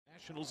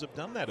Nationals have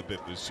done that a bit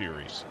this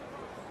series.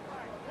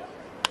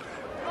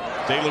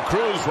 De La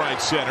Cruz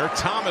right center.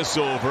 Thomas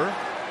over.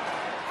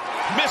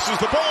 Misses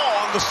the ball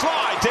on the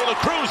slide. De La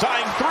Cruz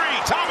eyeing three.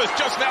 Thomas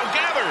just now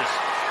gathers.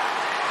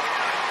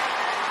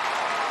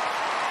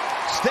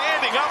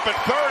 Standing up at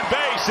third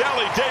base,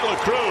 Elly De La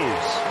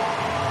Cruz.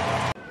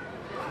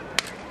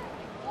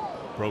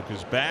 Broke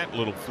his bat,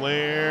 little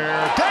flare.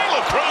 De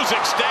La Cruz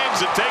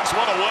extends and takes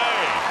one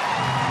away.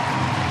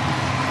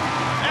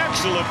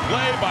 Excellent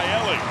play by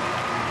Elly.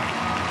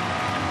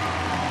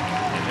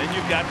 And then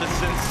you've got the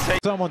sensation.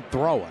 Someone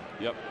throwing.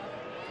 Yep.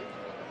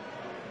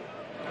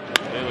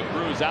 De La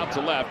Cruz out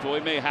to left. Well,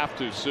 he may have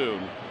to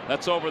soon.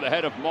 That's over the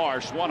head of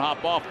Marsh. One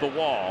hop off the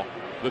wall.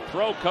 The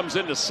throw comes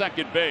into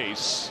second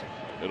base.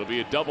 It'll be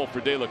a double for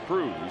De La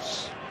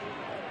Cruz.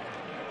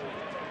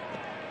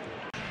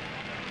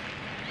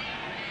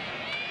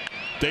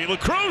 De La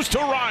Cruz to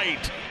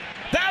right.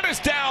 That is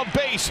down,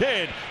 base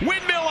hit.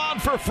 Windmill on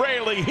for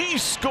Fraley. He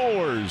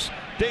scores.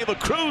 De La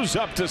Cruz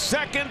up to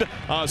second.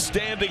 A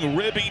standing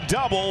ribby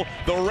double.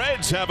 The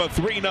Reds have a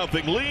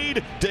 3-0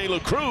 lead. De La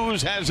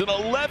Cruz has an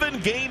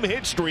 11-game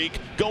hit streak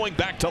going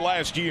back to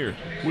last year.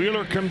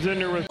 Wheeler comes in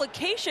there with.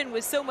 Application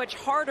was so much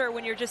harder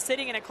when you're just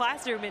sitting in a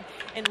classroom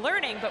and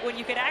learning, but when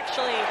you could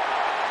actually.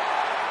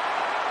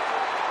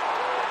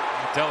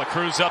 De La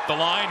Cruz up the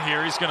line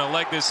here. He's going to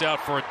leg this out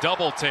for a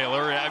double,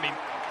 Taylor. I mean,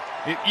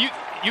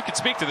 you could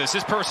speak to this.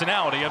 His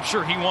personality, I'm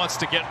sure he wants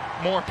to get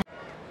more.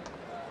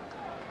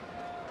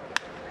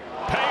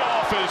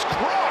 Payoff is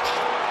crushed.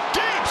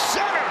 Deep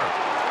center.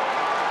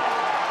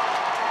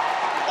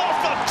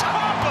 Off the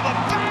top of the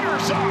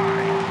batter's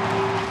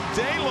eye.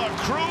 De La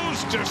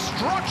Cruz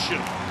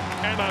destruction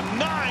and a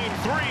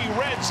 9-3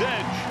 Reds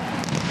edge.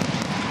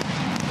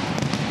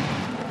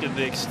 Look at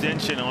the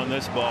extension on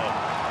this ball.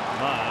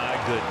 My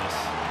goodness.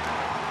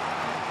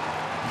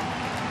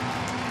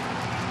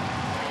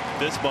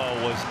 This ball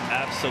was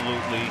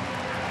absolutely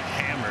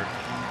hammered.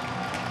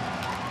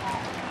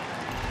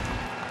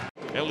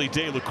 Elly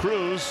De La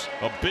Cruz,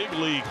 a big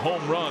league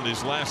home run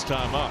his last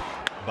time up.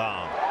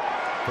 Bomb.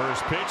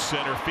 First pitch,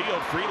 center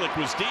field. Frelick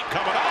was deep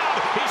coming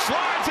on. He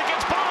slides, it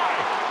gets by.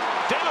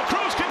 De La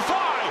Cruz can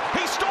fly.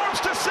 He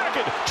storms to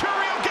second.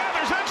 Churio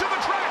gathers edge of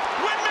the track.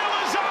 Windmill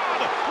is on.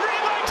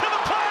 Relay to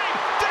the plate.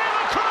 De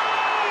La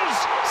Cruz.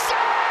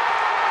 Save!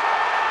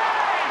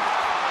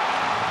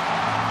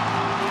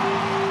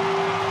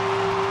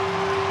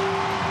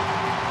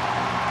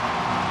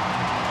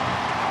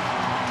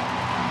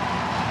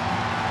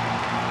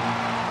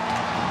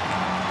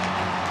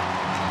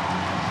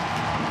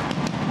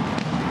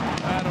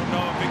 I don't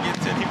know if it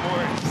gets any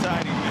more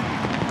exciting than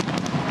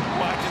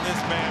watching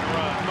this man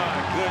run. My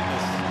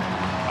goodness.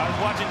 I was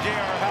watching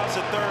J.R. House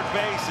at third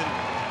base, and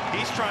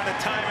he's trying to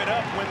time it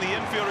up when the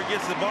infielder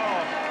gets the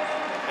ball.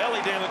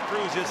 Elly De La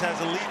Cruz just has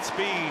elite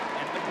speed,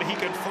 and he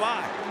can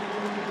fly.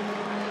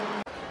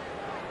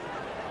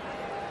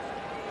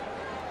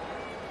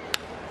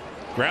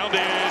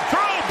 Grounded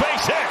through,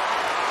 base hit.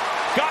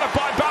 Got it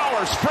by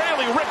Bowers.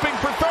 Fraley ripping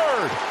for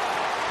third.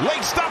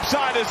 Late stop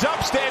sign is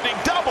up, standing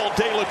double.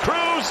 De La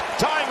Cruz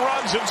tying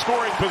runs in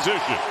scoring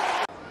position.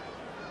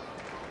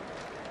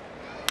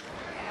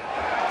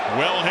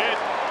 Well hit.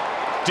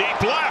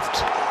 Deep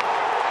left.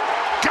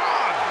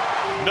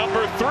 Gone.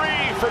 Number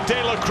 3 for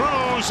De La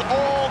Cruz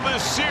all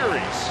this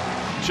series.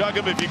 Chug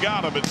him if you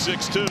got him at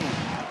 6'2".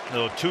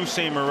 Little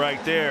two-seamer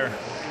right there.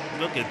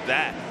 Look at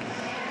that.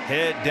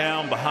 Head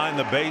down behind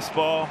the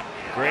baseball.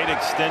 Great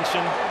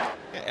extension.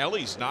 Yeah,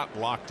 Elly's not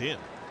locked in.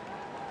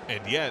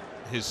 And yet,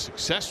 his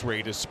success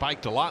rate has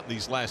spiked a lot in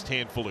these last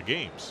handful of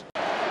games.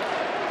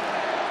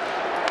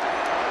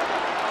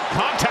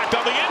 Contact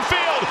on the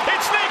infield.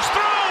 It sneaks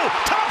through.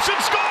 Thompson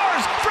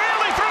scores.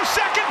 Fraley through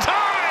second,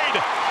 tied.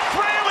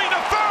 Fraley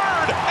to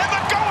third. And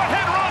the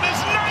go-ahead run is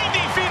 90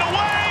 feet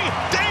away.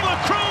 De La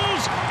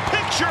Cruz,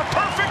 picture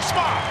perfect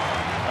spot.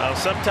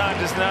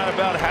 Sometimes it's not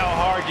about how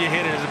hard you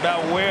hit it. It's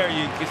about where.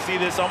 You can see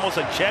this almost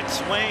a check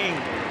swing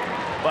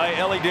by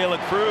Elly De La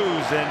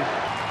Cruz. And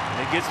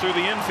it gets through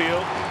the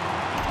infield.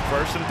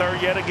 First and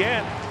third yet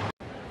again.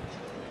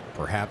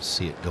 Perhaps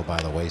see it go by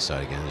the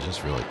wayside again is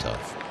just really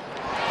tough.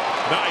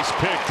 Nice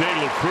pick, De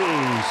La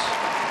Cruz.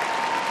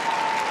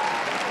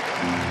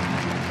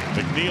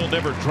 McNeil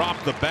never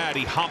dropped the bat.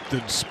 He hopped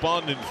and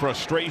spun in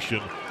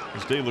frustration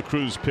as De La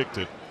Cruz picked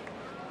it.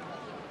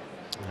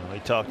 We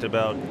talked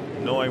about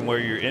knowing where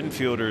your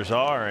infielders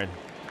are, and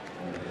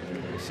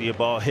you see a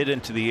ball hit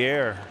into the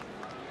air.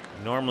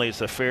 Normally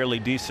it's a fairly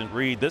decent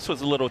read. This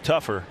was a little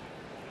tougher.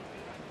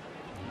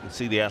 You can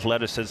see the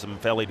athleticism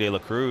of Elly De La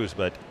Cruz,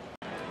 but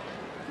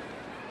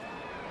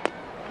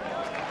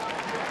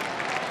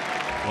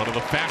one of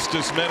the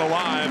fastest men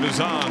alive is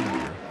on.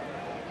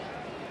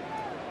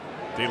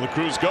 De La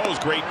Cruz goes,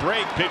 great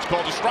break, pitch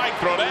called a strike,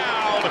 throw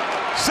down,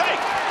 safe.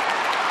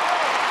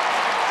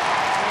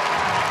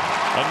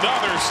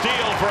 Another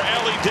steal for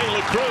Elly De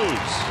La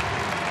Cruz.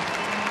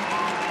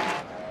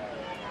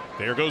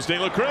 There goes De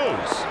La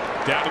Cruz.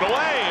 Down and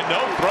away, and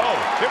no throw.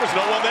 There was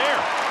no one there.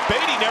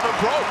 Beatty never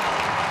broke.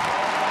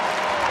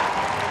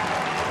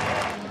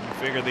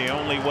 figure the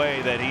only way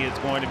that he is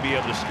going to be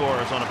able to score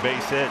is on a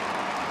base hit.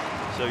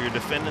 So you're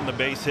defending the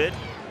base hit,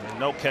 and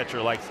no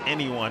catcher likes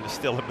anyone to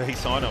steal a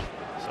base on him.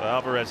 So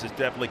Alvarez is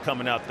definitely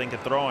coming out thinking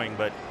throwing,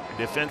 but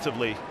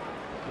defensively,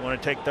 you want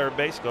to take third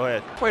base, go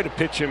ahead. The way to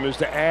pitch him is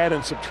to add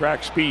and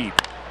subtract speed.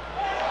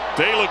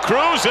 De La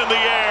Cruz in the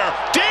air,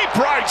 deep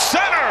right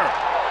center,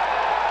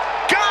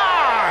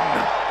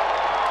 gone!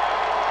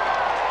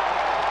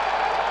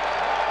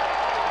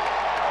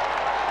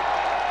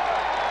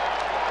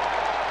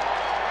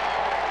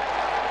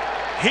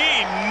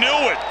 He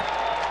knew it.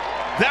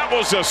 That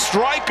was a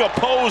strike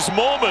opposed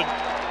moment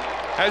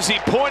as he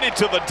pointed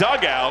to the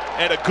dugout,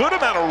 and a good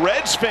amount of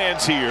Reds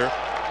fans here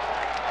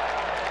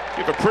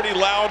give a pretty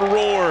loud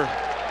roar.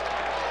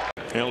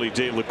 Elly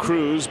De La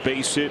Cruz,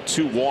 base hit,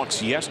 2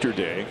 walks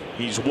yesterday.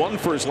 He's 1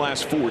 for his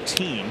last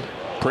 14.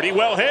 Pretty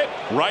well hit,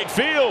 right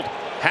field.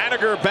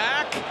 Haniger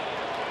back,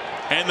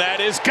 and that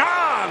is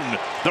gone.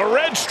 The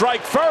Reds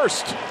strike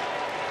first.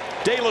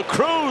 De La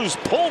Cruz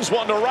pulls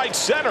one to right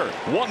center,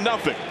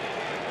 1-0.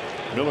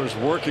 Miller's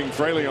working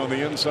Fraley on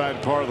the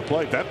inside part of the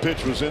plate. That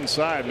pitch was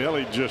inside, and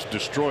Elly just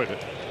destroyed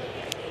it.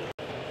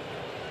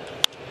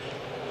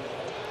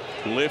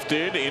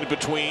 Lifted in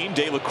between,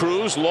 De La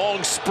Cruz,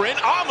 long sprint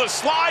on the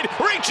slide,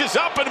 reaches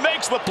up and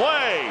makes the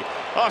play.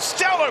 A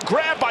stellar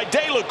grab by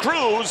De La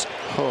Cruz.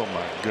 Oh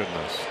my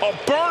goodness. A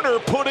burner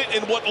put it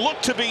in what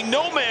looked to be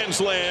no man's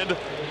land,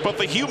 but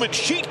the human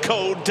cheat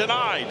code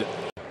denied.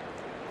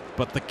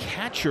 But the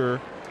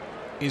catcher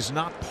is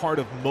not part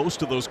of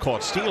most of those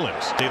caught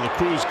stealings. De La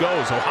Cruz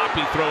goes,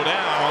 O'Hoppe throw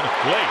down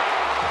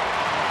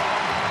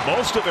late.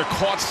 Most of their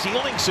caught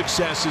stealing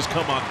success has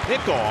come on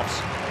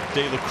pickoffs.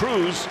 De La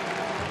Cruz,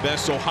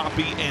 best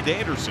O'Hoppe and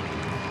Anderson.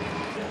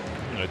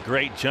 A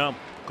great jump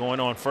going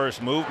on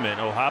first movement.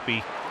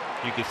 O'Hoppe,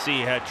 you could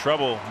see, had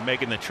trouble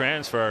making the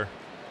transfer.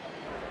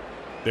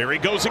 There he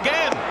goes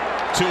again.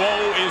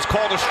 2-0 is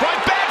called a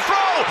strike. Bad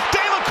throw.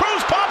 De La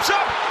Cruz pops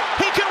up.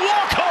 He can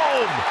walk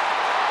home.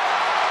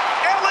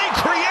 Elly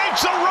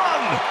creates a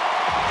run.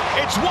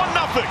 It's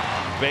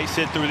 1-0. Base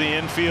hit through the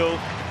infield.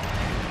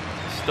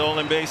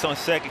 Stolen base on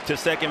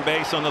second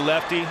base on the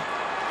lefty.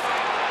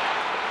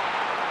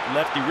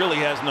 Lefty really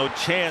has no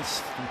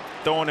chance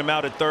throwing him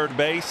out at third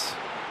base.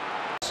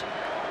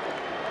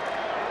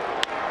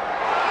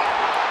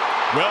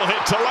 Well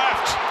hit to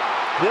left.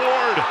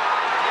 Ward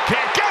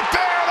can't get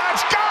there.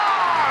 That's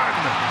gone.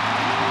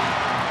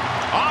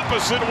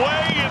 Opposite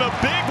way in a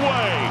big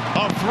way.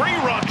 A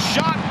 3-run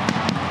shot.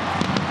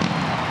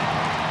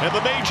 And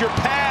the major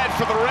pad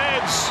for the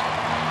Reds.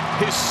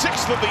 His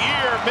 6th of the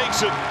year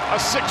makes it a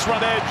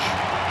 6-run edge.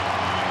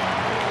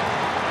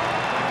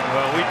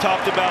 Well, we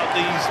talked about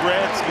these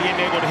Reds being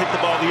able to hit the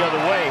ball the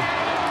other way.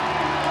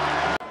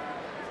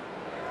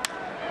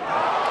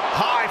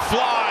 High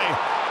fly.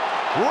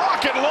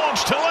 Rocket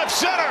launch to left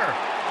center.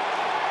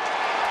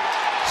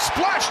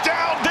 Splash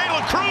down De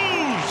La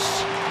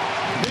Cruz.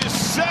 His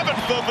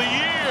 7th of the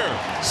year.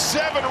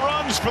 7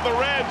 runs for the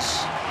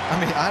Reds. I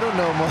mean, I don't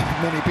know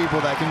many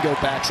people that can go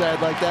backside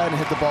like that and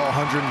hit the ball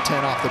 110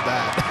 off the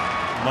bat.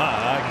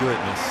 My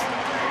goodness.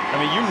 I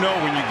mean, you know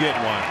when you get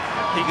one.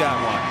 He got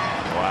one.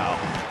 Wow.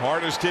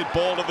 Hardest hit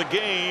ball of the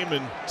game,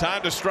 and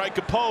time to strike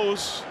a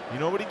pose. You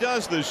know what he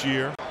does this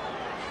year.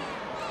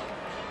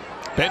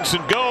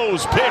 Benson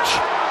goes, pitch,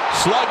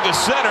 slug to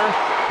center.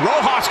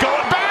 Rojas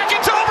going back,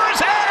 it's over his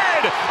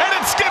head, and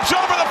it skips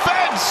over the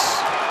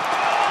fence.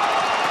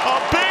 A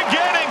big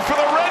inning for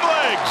the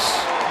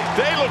Redlegs.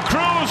 De La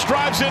Cruz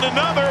drives in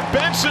another.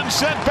 Benson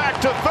sent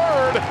back to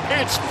third.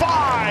 It's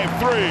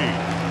 5-3.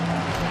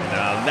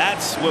 Now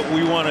that's what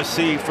we want to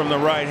see from the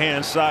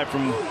right-hand side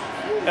from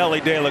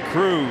Elly De La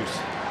Cruz.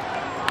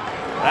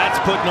 That's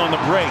putting on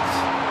the brakes.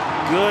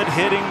 Good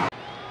hitting.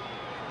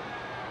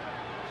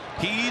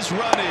 He's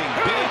running.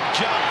 Big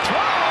jump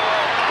throw.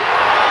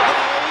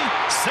 They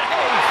save.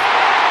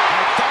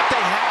 I thought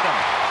they had him.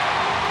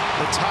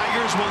 The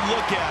Tigers will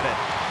look at it.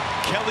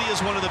 Kelly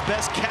is one of the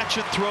best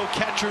catch-and-throw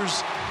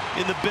catchers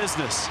in the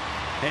business.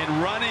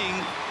 And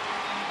running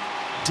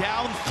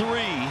down 3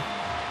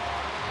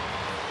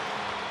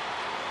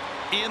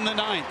 in the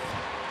 9th.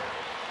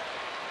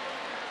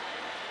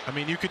 I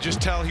mean, you could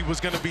just tell he was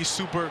going to be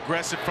super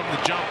aggressive from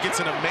the jump. Gets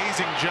an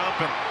amazing jump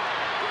and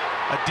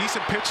a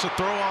decent pitch to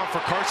throw on for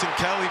Carson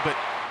Kelly, but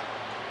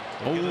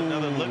we'll get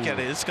another look at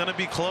it. It's going to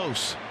be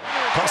close.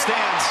 Call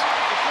stands.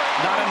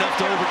 Not enough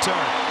to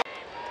overturn.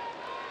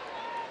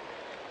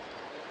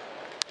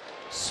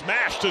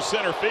 Smash to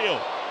center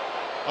field.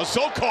 A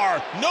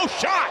Zokar, no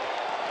shot.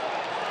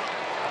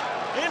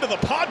 Into the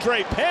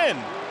Padre pen.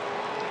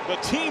 The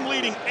team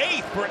leading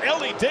 8th for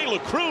Elly De La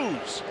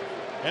Cruz.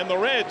 And the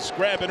Reds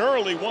grab an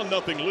early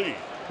 1-0 lead.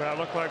 That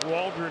looked like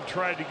Waldron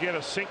tried to get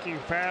a sinking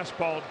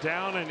fastball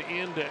down and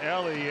into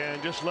Elly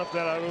and just left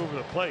that out over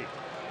the plate.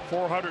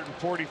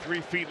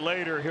 443 feet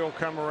later, he'll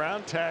come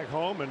around, tag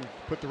home, and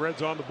put the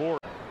Reds on the board.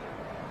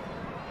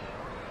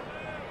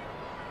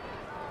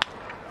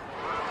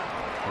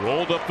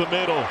 Rolled up the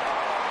middle.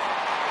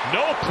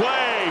 No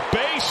play.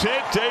 Base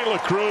hit, De La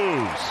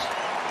Cruz.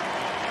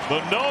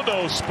 The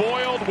no-no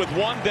spoiled with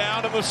one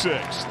down in the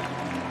 6th.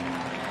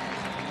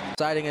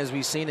 Exciting as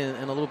we've seen in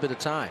a little bit of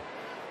time.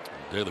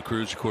 De La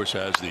Cruz, of course,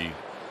 has the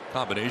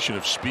combination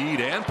of speed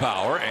and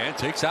power and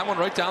takes that one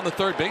right down the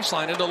third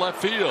baseline into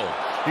left field.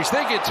 He's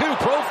thinking too.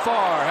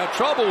 Profar had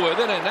trouble with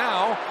it, and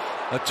now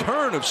a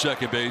turn of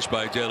second base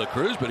by De La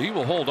Cruz, but he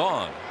will hold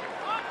on.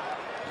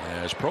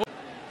 As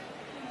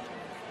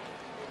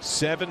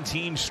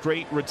 17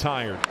 straight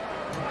retired.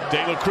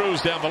 De La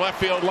Cruz down the left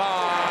field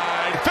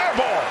line. Fair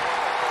ball.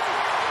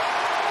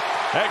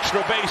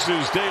 Extra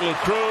bases. De La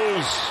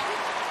Cruz,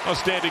 a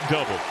standing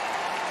double.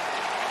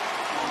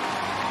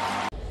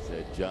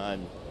 Said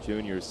John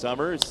Jr.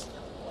 Summers.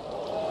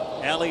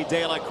 Elly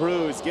De La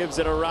Cruz gives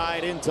it a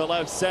ride into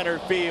left center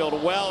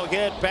field. Well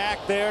hit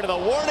back there to the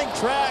warning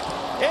track.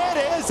 It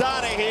is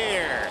out of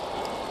here.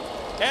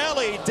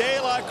 Elly De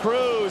La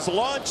Cruz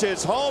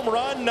launches home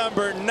run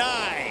number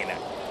 9.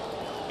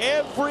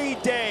 Every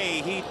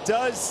day he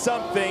does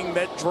something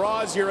that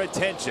draws your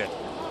attention.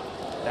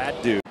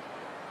 That dude.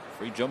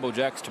 Free Jumbo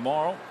Jacks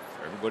tomorrow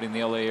for everybody in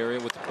the LA area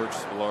with the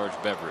purchase of a large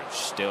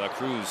beverage. De La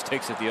Cruz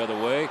takes it the other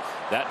way.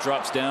 That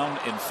drops down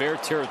in fair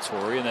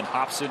territory and then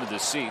hops into the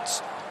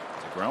seats.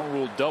 It's a ground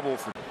rule double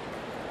for.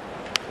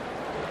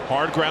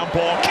 Hard ground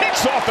ball.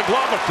 Kicks off the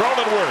glove of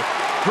Cronenworth.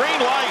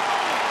 Green light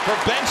for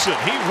Benson.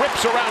 He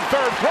rips around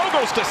third. Throw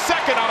goes to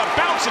second on a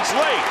bounce. It's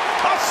late.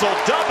 Hustle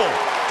double.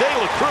 De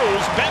La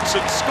Cruz.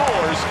 Benson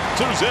scores.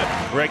 2-zip.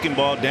 Breaking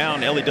ball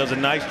down. Elly does a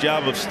nice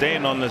job of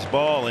staying on this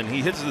ball, and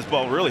he hits this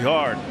ball really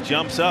hard.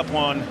 Jumps up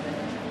on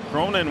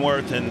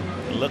Cronenworth, and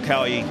look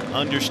how he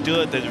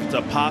understood that it's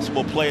a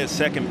possible play at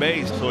second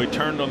base. So he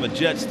turned on the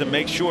Jets to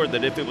make sure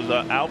that if it was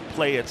an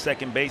outplay at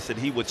second base that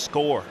he would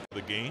score.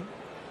 The game.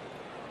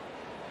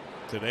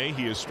 Today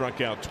he has struck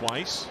out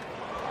twice.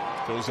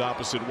 Goes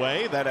opposite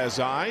way. That has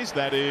eyes.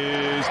 That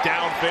is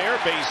down fair.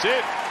 Base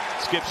hit.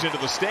 Skips into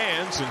the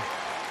stands, and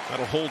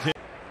that'll hold him.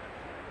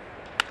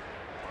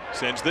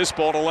 Sends this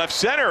ball to left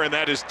center, and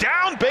that is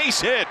down.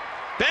 Base hit.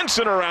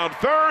 Benson around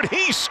third.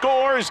 He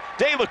scores.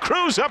 De La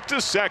Cruz up to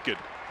second.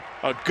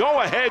 A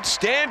go-ahead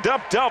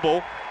stand-up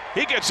double.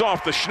 He gets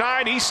off the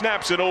schneid. He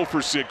snaps it 0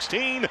 for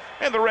 16,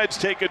 and the Reds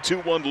take a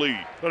 2-1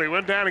 lead. Well, he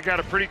went down and got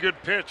a pretty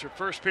good pitch. The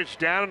first pitch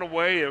down and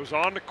away. It was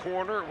on the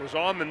corner. It was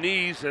on the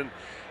knees, and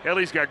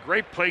Elly's got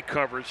great plate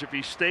coverage. If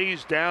he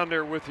stays down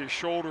there with his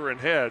shoulder and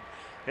head,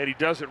 and he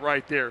does it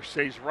right there,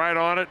 stays right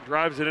on it,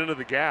 drives it into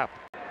the gap.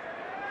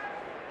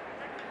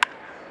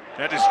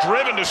 That is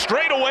driven to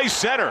straightaway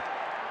center.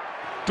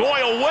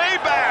 Doyle way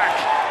back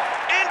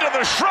into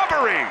the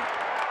shrubbery.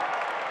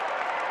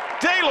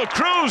 De La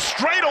Cruz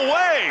straight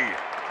away.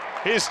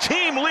 His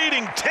team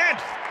leading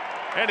 10th,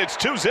 and it's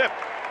 2-zip.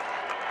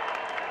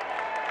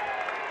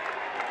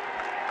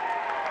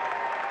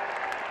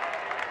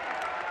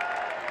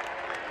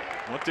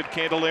 What did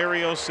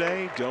Candelario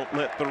say? Don't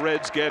let the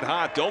Reds get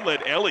hot. Don't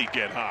let Elly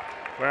get hot.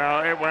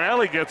 Well, when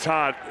Elly gets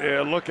hot,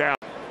 look out.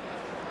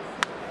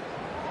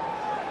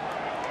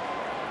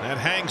 That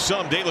hangs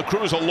some. De La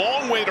Cruz a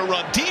long way to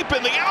run deep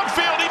in the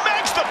outfield. He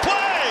makes the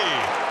play.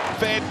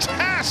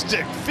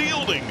 Fantastic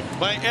fielding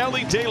by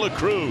Elly De La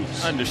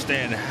Cruz.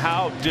 Understand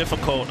how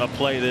difficult a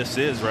play this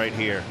is right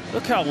here.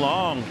 Look how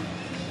long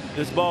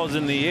this ball is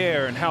in the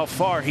air and how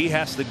far he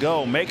has to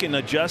go. Making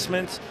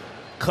adjustments.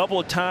 Couple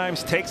of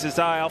times takes his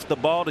eye off the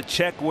ball to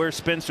check where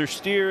Spencer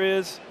Steer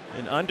is,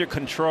 and under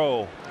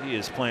control. He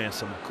is playing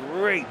some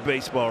great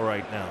baseball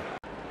right now.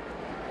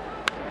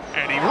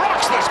 And he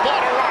rocks this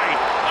ball to right.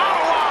 Out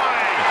of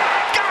line.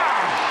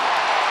 Gone.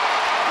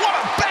 What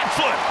a bat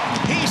flip.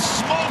 He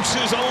smokes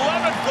his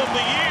 11th of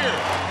the year.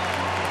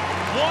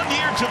 1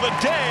 year to the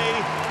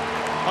day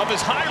of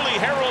his highly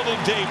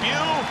heralded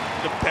debut.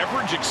 The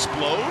beverage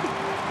explode.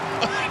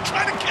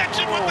 Trying to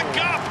catch it with the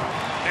cup.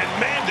 And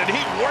man, did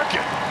he work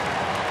it.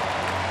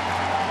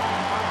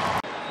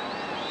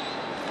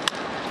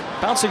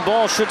 Bouncing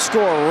ball should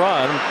score a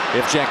run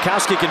if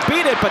Jankowski can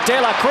beat it, but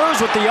De La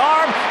Cruz with the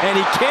arm, and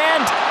he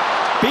can't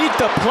beat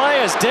the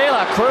play as De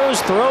La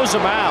Cruz throws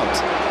him out.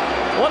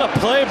 What a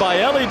play by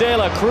Elly De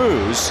La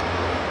Cruz.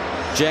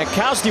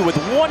 Jankowski with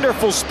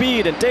wonderful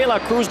speed, and De La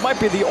Cruz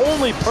might be the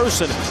only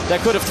person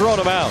that could have thrown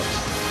him out.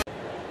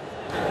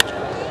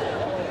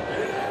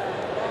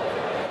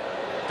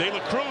 De La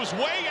Cruz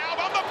way out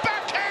on the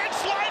backhand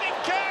sliding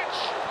catch.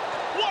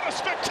 What a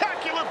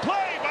spectacular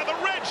play by the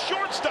Red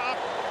shortstop,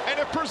 and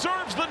it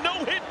preserves the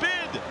no-hit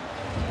bid.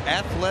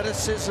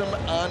 Athleticism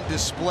on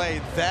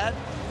display. That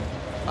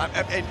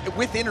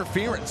with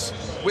interference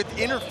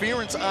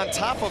on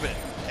top of it.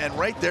 And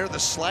right there, the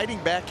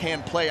sliding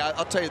backhand play.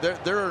 I'll tell you,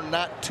 there are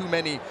not too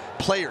many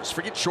players,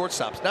 forget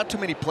shortstops, not too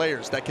many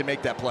players that can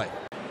make that play.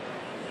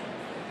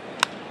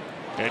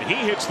 And he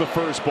hits the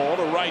first ball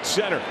to right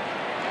center.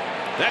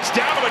 That's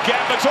down to the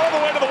gap. That's all the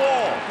way to the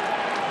wall.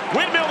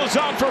 Windmill is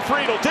on for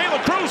Friedel. De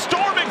La Cruz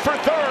storming for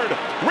third.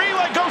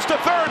 Relay goes to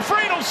third.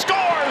 Friedel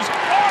scores.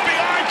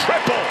 RBI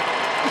triple.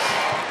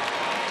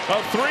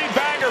 A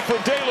three-bagger for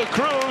De La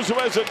Cruz, who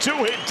has a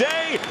two-hit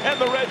day,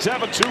 and the Reds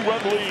have a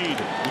two-run lead.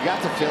 You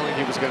got the feeling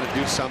he was going to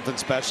do something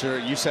special.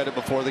 You said it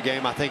before the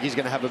game. I think he's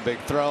going to have a big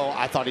throw.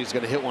 I thought he was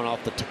going to hit one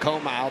off the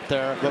Tacoma out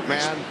there. But,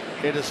 man,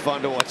 it is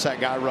fun to watch that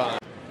guy run.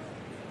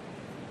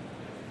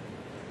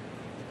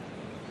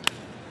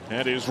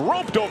 And is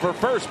roped over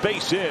first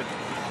base hit.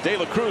 De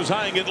La Cruz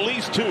eyeing at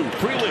least two.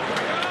 Freeling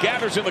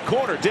gathers in the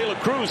corner. De La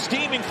Cruz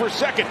steaming for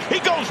second. He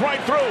goes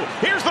right through.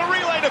 Here's the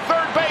relay to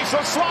third base.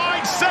 A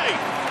slide safe.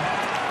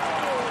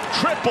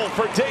 Triple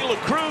for De La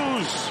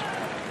Cruz.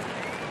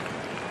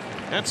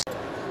 And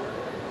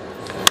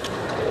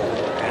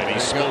he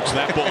smokes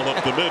that ball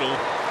up the middle.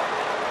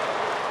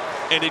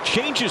 And it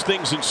changes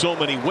things in so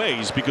many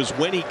ways, because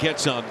when he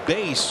gets on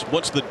base,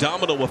 what's the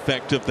domino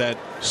effect of that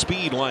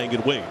speed lying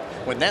in wait?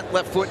 When that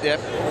left foot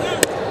dip.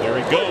 There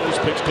he goes.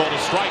 Pitch called a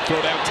strike.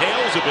 Throw down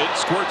tails of it.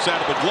 Squirts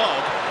out of the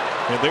glove.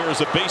 And there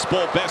is a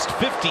baseball best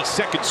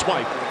 50-second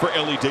swipe for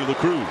Elly De La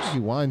Cruz. He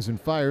winds and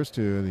fires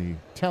to the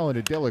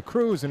talented De La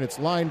Cruz, and it's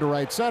lined to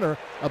right center.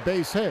 A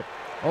base hit.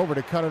 Over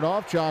to cut it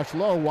off. Josh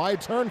Lowe.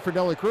 Wide turn for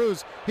De La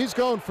Cruz. He's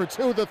going for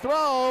two. The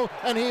throw.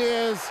 And he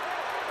is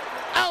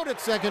out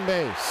at second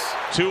base.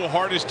 Two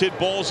hardest hit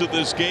balls of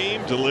this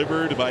game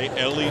delivered by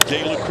Elly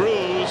De La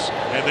Cruz.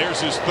 And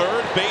there's his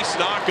third base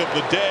knock of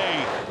the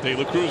day. De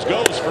La Cruz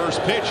goes.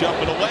 First pitch up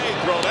and away.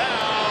 Throw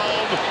down.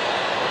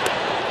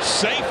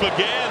 Safe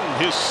again.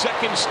 His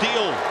second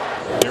steal.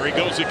 There he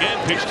goes again.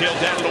 Pitch tail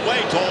down and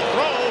away. Tall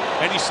throw.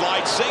 And he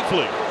slides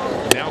safely.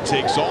 Now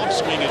takes off.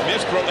 Swing and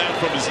miss. Throw down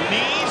from his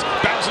knees.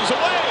 Bounces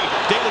away.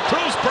 De La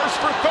Cruz bursts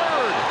for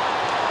third.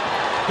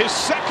 His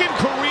second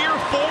career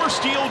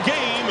 4-steal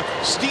game.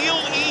 Steal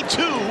E2.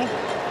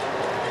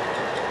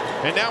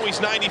 And now he's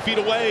 90 feet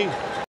away.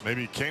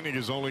 Maybe Koenig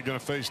is only going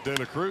to face De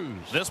La Cruz.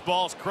 This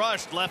ball's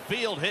crushed. Left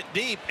field, hit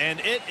deep, and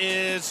it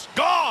is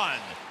gone.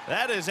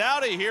 That is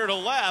out of here to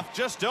left,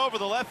 just over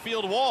the left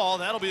field wall.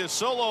 That'll be a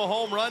solo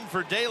home run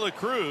for De La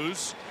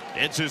Cruz.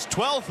 It's his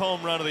 12th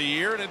home run of the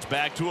year, and it's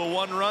back to a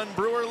one-run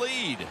Brewer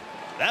lead.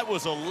 That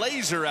was a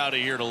laser out of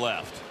here to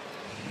left.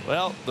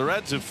 Well, the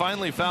Reds have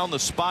finally found the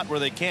spot where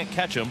they can't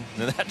catch him,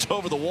 and that's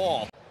over the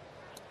wall.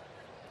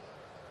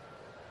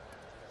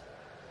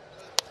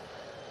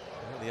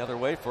 The other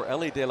way for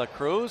Elly De La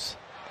Cruz.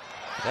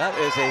 That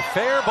is a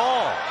fair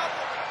ball.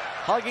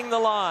 Hugging the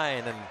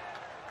line and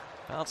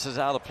bounces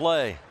out of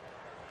play.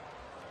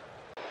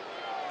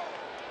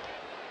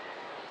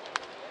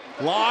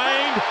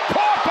 Line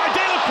caught by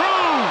De La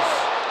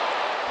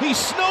Cruz. He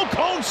snow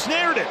cone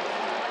snared it.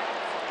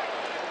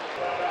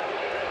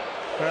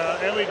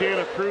 Elly De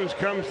La Cruz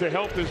comes to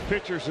help his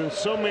pitchers in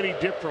so many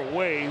different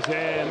ways,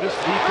 and this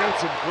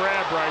defensive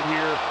grab right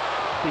here,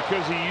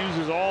 because he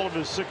uses all of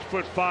his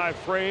 6'5"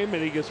 frame,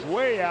 and he gets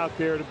way out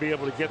there to be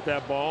able to get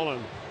that ball.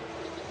 And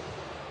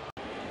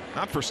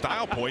not for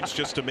style points,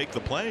 just to make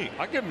the play.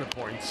 I give him the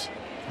points.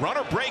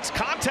 Runner breaks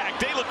contact.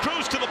 De La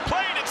Cruz to the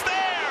plate. It's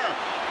there.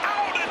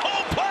 Out at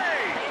home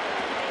plate.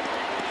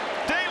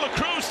 De La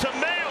Cruz to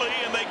Mealy,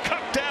 and they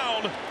cut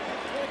down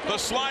the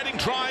sliding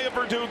try of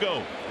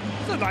Verdugo.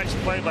 It's a nice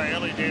play by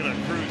Elly De La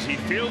Cruz. He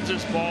fields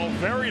this ball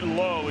very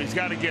low. He's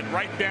got to get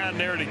right down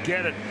there to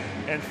get it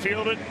and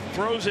field it,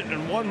 throws it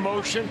in one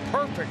motion.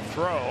 Perfect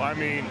throw. I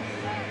mean,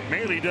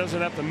 Mealy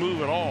doesn't have to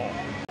move at all.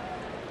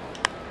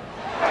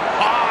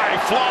 High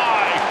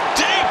fly,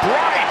 deep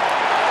right.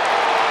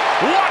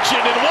 Watch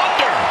it and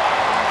wonder.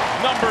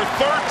 Number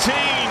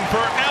 13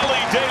 for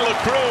Elly De La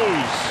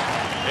Cruz.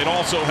 It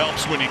also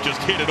helps when he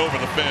just hit it over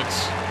the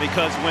fence.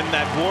 Because when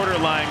that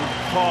borderline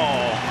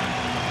call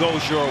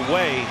goes your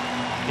way,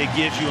 it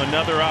gives you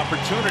another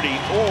opportunity,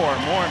 or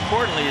more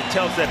importantly, it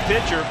tells that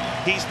pitcher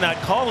he's not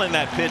calling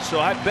that pitch, so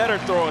I better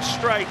throw a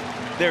strike.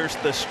 There's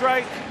the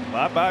strike.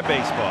 Bye-bye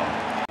baseball.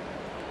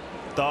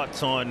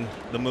 Thoughts on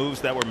the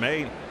moves that were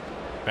made?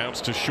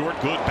 Bounce to short,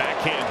 good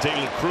backhand. De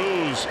La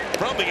Cruz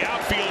from the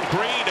outfield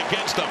green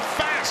against a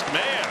fast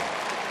man.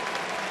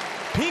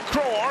 Pete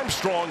Crow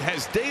Armstrong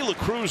has De La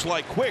Cruz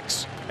like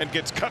quicks and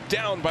gets cut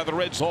down by the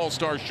Reds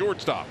all-star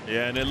shortstop.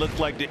 Yeah, and it looked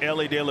like the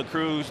Elly De La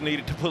Cruz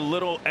needed to put a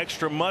little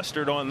extra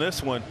mustard on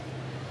this one.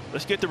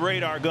 Let's get the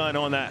radar gun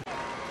on that.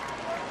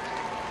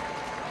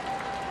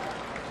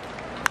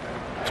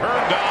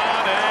 Turned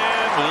on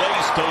and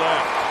laced to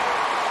left.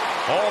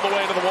 All the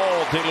way to the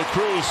wall. De La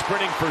Cruz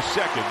sprinting for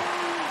second.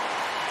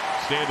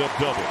 Stand-up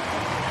double.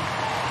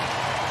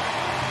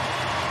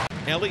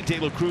 Elly De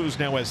La Cruz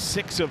now has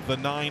 6 of the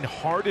 9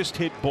 hardest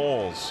hit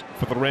balls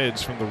for the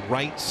Reds from the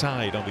right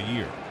side on the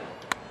year.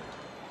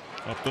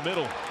 Up the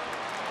middle.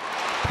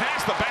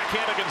 Past the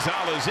backhand of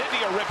Gonzalez.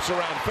 India rips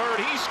around third.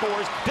 He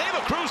scores. De La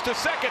Cruz to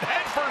second.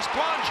 Head first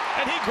plunge,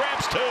 and he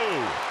grabs 2.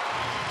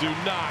 Do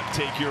not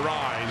take your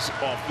eyes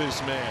off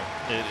this man.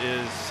 It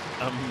is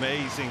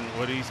amazing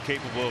what he's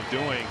capable of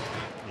doing.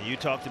 You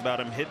talked about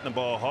him hitting the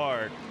ball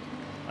hard.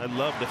 I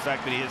love the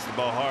fact that he hits the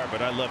ball hard,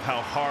 but I love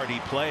how hard he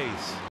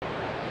plays.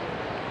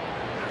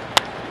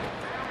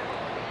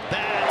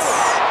 That's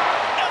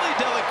Elly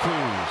De La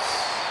Cruz.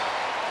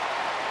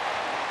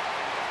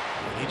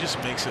 He just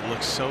makes it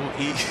look so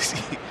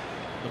easy.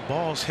 The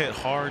ball's hit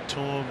hard to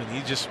him, and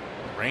he's just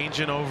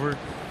ranging over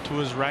to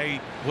his right.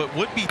 What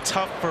would be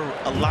tough for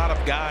a lot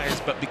of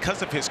guys, but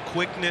because of his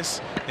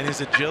quickness and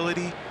his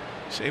agility,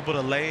 he's able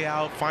to lay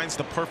out, finds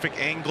the perfect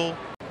angle.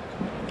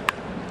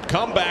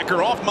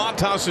 Comebacker off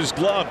Montas's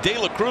glove. De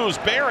La Cruz,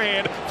 bare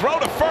hand, throw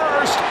to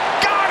first.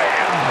 Got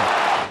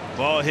him!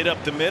 Ball hit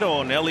up the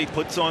middle, and Elly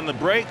puts on the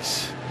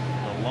brakes.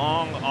 The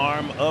long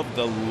arm of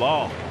the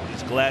law.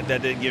 He's glad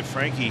that didn't get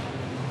Frankie.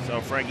 Saw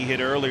Frankie hit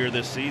earlier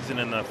this season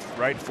in the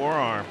right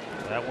forearm.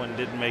 That one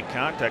didn't make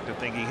contact. I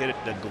think he hit it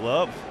the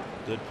glove.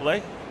 Good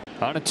play.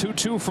 On a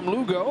 2-2 from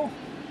Lugo.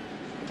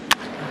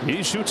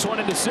 He shoots one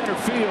into center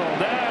field.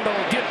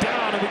 That'll get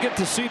down, and we get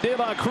to see De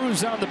La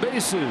Cruz on the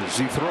bases.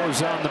 He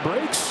throws on the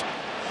brakes.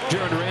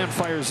 Jared Rand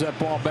fires that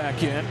ball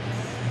back in.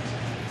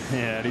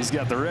 And he's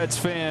got the Reds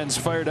fans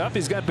fired up.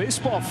 He's got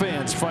baseball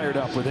fans fired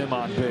up with him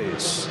on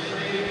base.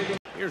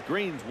 Here's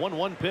Green's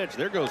 1-1 pitch.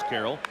 There goes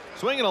Carroll.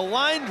 Swinging a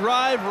line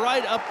drive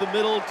right up the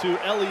middle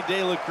to Elly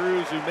De La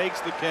Cruz, who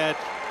makes the catch.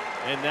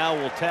 And now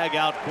we'll tag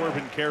out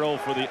Corbin Carroll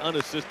for the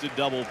unassisted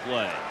double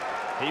play.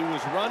 He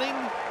was running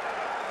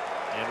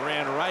and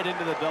ran right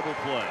into the double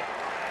play.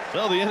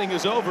 So the inning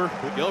is over.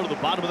 We go to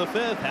the bottom of the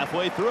fifth,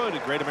 halfway through it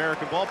at Great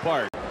American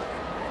Ballpark.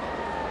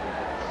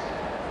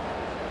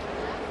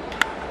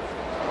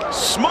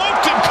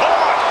 Smoked and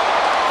caught.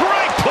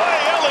 Great play,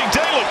 Elly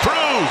De La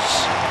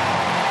Cruz.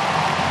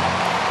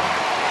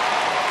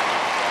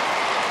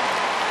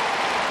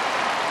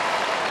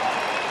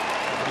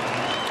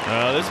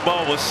 This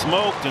ball was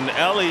smoked, and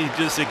Elly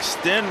just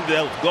extended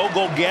the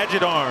go-go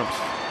gadget arms.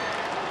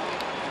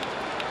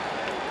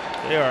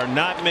 There are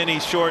not many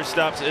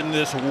shortstops in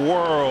this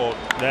world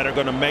that are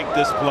going to make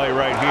this play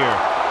right here.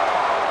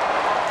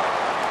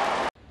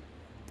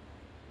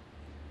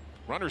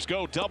 Runners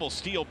go, double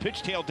steal,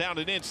 pitch tail down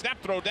and in,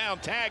 snap throw down,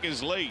 tag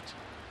is late.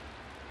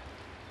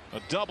 A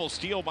double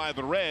steal by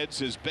the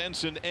Reds as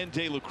Benson and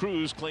De La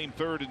Cruz claim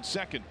third and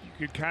second. You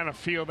could kind of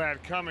feel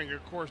that coming.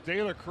 Of course, De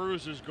La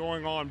Cruz is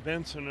going on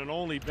Benson and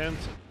only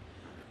Benson.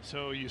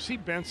 So you see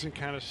Benson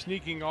kind of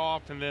sneaking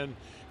off and then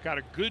got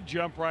a good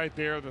jump right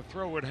there. The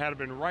throw would have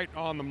been right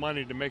on the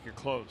money to make it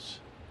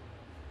close.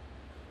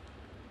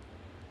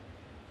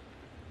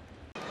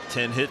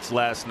 10 hits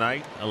last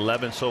night,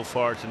 11 so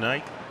far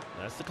tonight.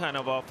 That's the kind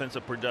of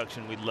offensive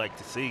production we'd like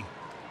to see.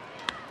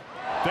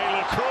 De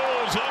La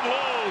Cruz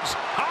unloads,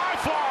 high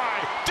fly,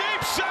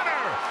 deep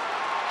center.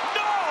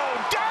 No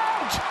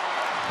doubt.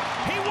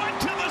 He went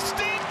to the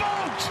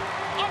steamboat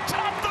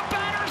atop the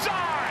batter's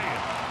eye.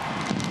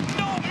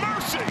 No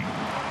mercy.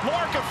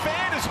 Larka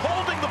fan is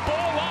holding the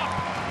ball up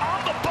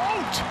on the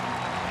boat.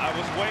 I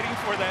was waiting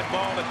for that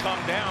ball to come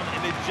down,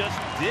 and it just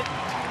didn't.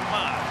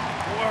 My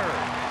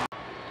word.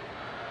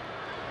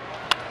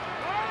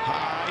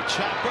 High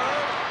chopper.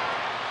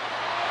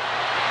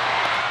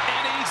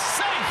 And he's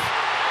safe.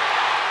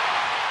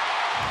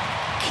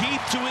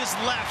 Keith to his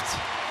left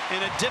in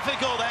a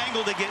difficult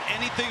angle to get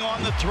anything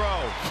on the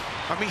throw.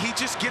 I mean, he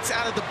just gets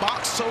out of the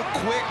box so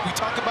quick. We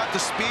talk about the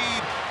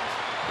speed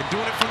and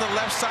doing it from the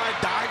left side,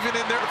 diving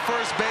in there to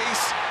first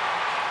base.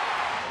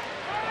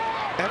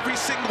 Every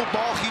single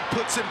ball he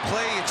puts in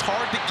play, it's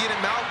hard to get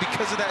him out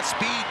because of that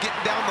speed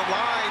getting down the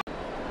line.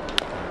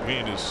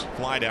 And his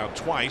fly down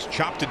twice,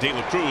 chopped to De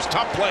La Cruz,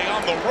 tough play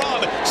on the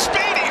run,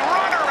 speedy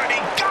runner, and he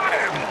got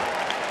him.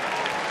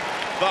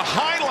 The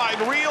highlight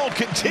reel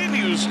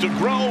continues to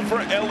grow for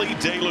Elly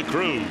De La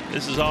Cruz.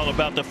 This is all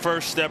about the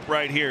first step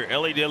right here.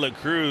 Elly De La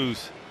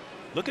Cruz,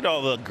 look at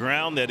all the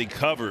ground that he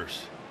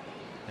covers.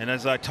 And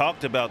as I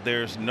talked about,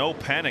 there's no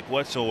panic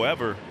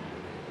whatsoever.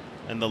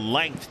 And the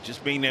length,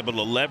 just being able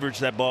to leverage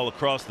that ball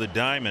across the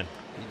diamond,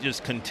 he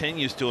just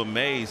continues to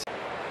amaze.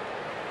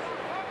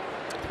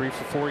 3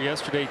 for 4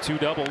 yesterday, 2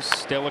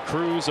 doubles. De La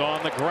Cruz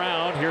on the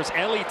ground. Here's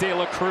Elly De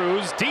La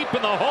Cruz deep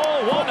in the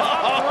hole. One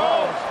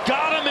hop throw.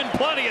 Got him in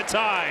plenty of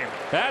time.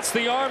 That's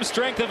the arm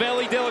strength of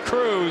Elly De La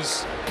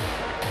Cruz.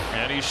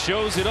 And he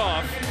shows it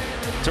off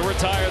to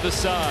retire the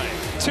side.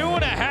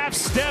 2.5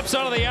 steps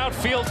out of the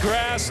outfield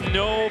grass.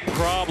 No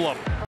problem.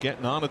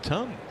 Getting on a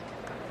ton.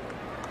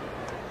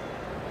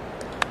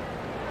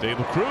 De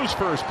La Cruz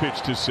first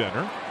pitch to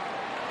center.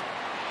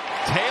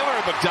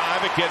 Taylor the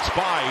dive, it gets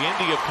by.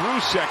 India through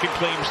second,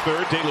 claims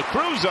third. De La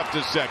Cruz up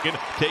to second,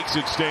 takes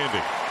it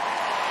standing.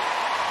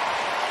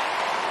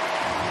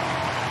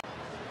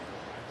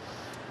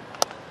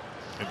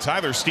 And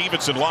Tyler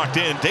Stevenson locked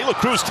in. De La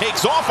Cruz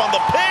takes off on the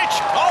pitch.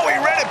 Oh, he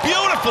read it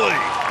beautifully.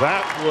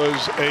 That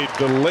was a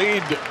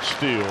delayed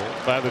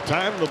steal. By the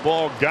time the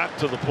ball got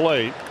to the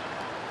plate,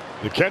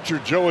 the catcher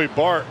Joey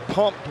Bart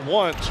pumped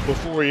once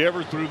before he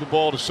ever threw the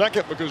ball to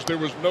second because there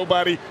was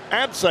nobody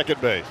at second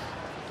base.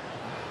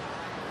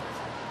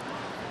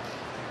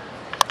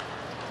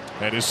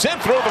 And is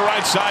sent through the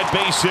right side,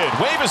 base hit.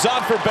 Wave is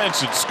on for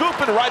Benson.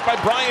 Scooping right by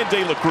Brian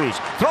De La Cruz.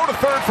 Throw to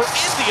third for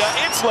India.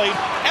 It's late.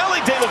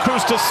 Elly De La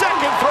Cruz to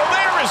second. Throw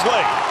there is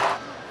late.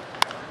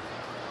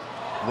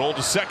 Roll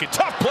to second.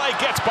 Tough play.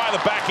 Gets by the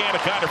backhand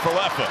of Connor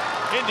Falefa.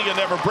 India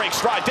never breaks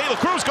stride. De La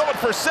Cruz going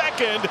for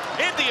second.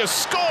 India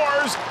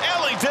scores.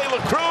 Elly De La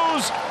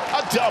Cruz,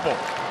 a double.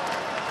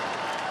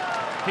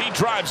 He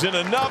drives in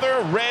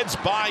another. Reds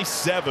by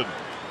 7.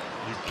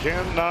 You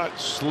cannot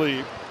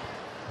sleep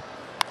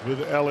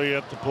with Elly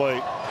at the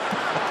plate.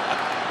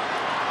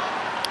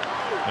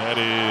 That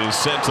is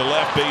sent to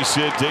left, base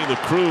hit. De La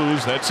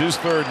Cruz, that's his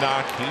 3rd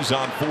knock. He's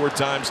on 4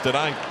 times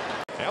tonight.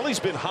 Elly's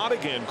been hot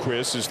again,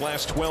 Chris. His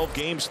last 12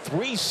 games,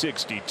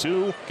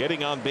 .362,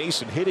 getting on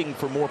base and hitting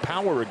for more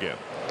power again.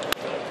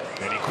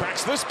 And he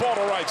cracks this ball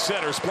to right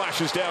center,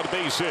 splashes down to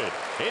base hit.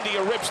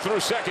 India rips through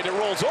second. It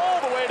rolls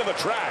all the way to the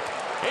track.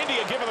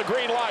 India given the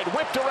green light,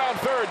 whipped around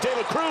third. De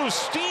La Cruz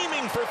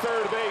steaming for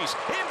third base.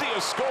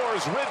 India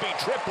scores, ribby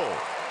triple.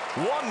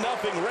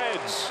 1-0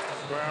 Reds.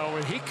 Well,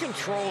 when he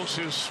controls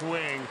his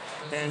swing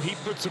and he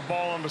puts the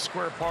ball on the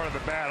square part of the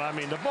bat, I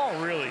mean, the ball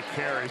really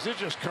carries. It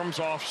just comes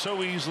off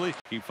so easily.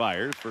 He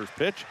fires first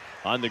pitch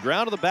on the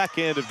ground of the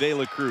backhand of De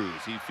La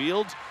Cruz. He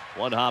fields.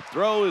 1-hop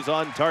throw is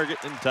on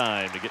target in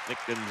time to get Nick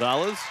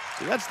Gonzalez.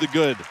 See, that's the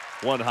good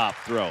 1-hop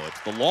throw.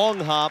 It's the long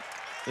hop.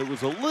 It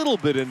was a little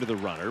bit into the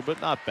runner, but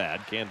not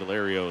bad.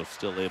 Candelario is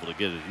still able to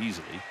get it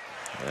easily.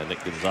 And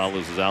Nick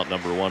Gonzalez is out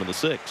number 1 in the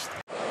 6th.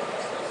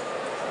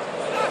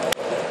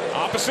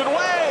 Opposite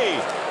way.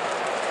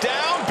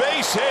 Down,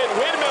 base hit.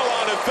 Windmill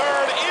on to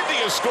third.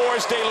 India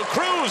scores. De La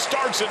Cruz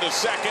starts into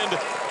second.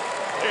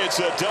 It's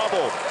a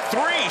double.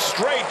 3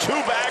 straight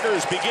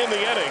 2-baggers begin the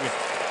inning.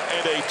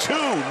 And a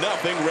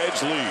 2-0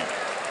 Reds lead.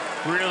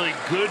 Really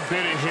good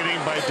bit of hitting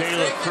by De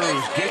La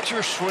Cruz. Get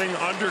your swing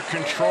under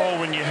control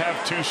when you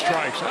have 2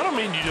 strikes. I don't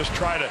mean you just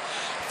try to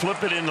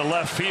flip it into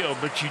left field,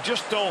 but you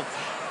just don't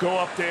go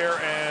up there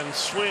and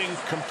swing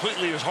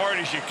completely as hard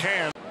as you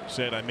can.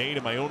 Said, I made,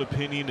 in my own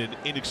opinion, an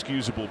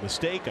inexcusable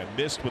mistake. I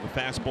missed with a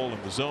fastball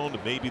in the zone,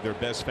 and maybe their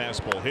best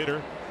fastball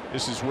hitter.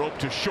 This is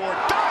roped to short.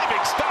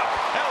 Diving stop.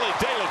 Elly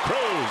De La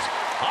Cruz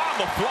on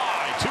the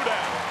fly. 2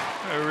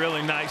 down. A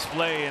really nice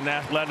play and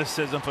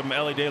athleticism from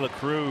Elly De La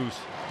Cruz.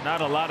 Not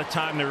a lot of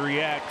time to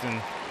react,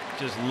 and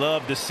just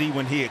love to see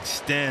when he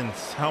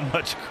extends how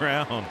much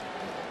ground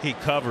he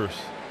covers.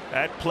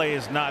 That play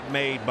is not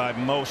made by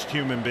most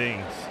human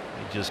beings.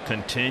 He just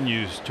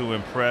continues to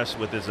impress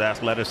with his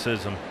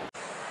athleticism.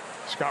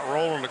 Scott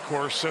Rowland, of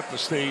course, set the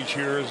stage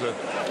here as a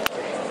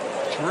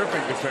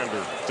terrific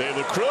defender. De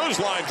La Cruz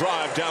line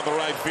drive down the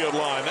right field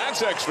line.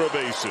 That's extra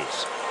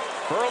bases.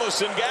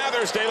 Burleson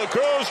gathers. De La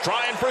Cruz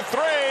trying for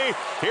 3.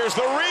 Here's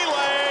the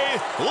relay.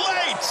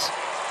 Late.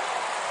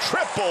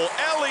 Triple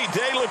Elly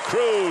De La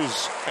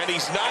Cruz. And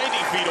he's 90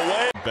 feet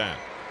away. Back.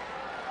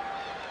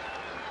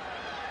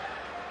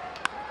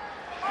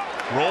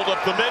 Rolled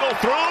up the middle,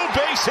 through,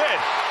 base hit.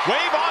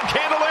 Wave on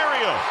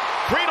Candelario.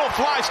 Friedel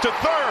flies to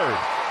third.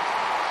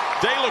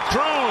 De La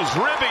Cruz,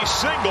 ribby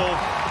single,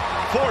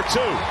 4-2.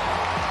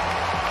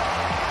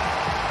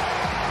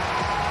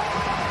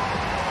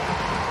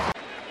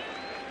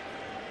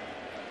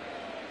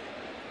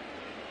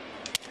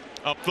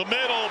 Up the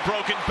middle,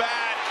 broken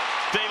bat.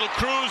 De La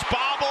Cruz,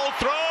 bobble,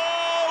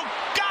 throw,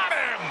 got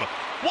him!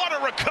 What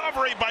a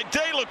recovery by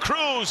De La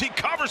Cruz. He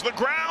covers the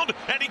ground,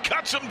 and he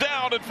cuts him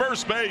down at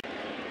first base.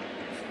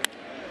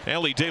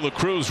 Elly De La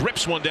Cruz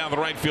rips one down the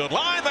right field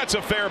line. That's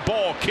a fair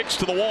ball. Kicks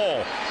to the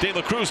wall. De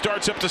La Cruz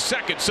darts up to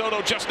second.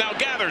 Soto just now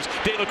gathers.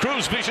 De La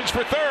Cruz visions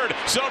for third.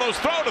 Soto's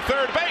throw to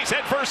third base.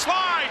 Head first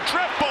slide.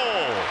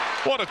 Triple.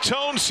 What a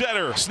tone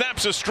setter.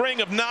 Snaps a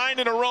string of 9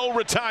 in a row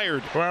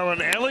retired. Well, when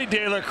Elly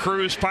De La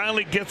Cruz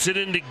finally gets it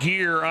into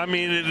gear, I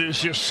mean, it is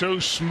just so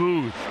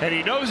smooth. And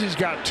he knows he's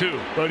got 2.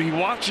 But he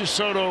watches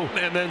Soto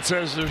and then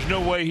says, there's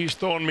no way he's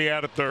throwing me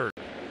out of third.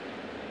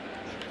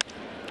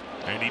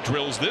 And he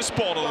drills this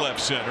ball to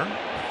left center.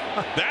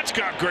 That's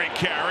got great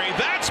carry.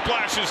 That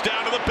splashes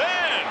down to the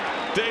bend.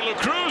 De La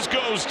Cruz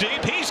goes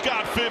deep. He's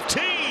got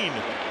 15.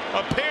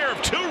 A pair of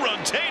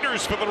 2-run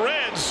taters for the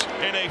Reds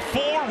in a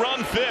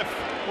 4-run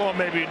 5th. Well,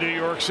 maybe New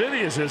York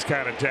City is his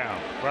kind of town.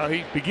 Well,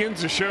 he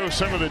begins to show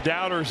some of the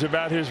doubters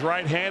about his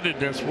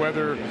right-handedness,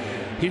 whether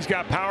he's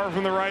got power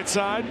from the right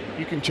side.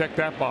 You can check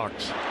that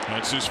box.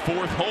 That's his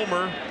 4th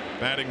homer,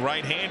 batting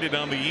right-handed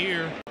on the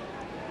year.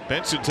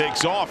 Benson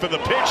takes off, and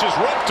the pitch is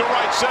roped to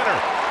right center.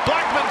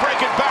 Blackman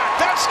breaking back.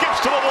 That skips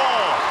to the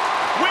wall.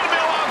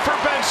 Windmill on for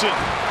Benson.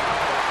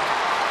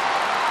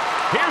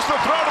 Here's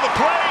the throw to the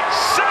plate.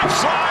 Safe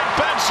slide,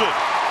 Benson.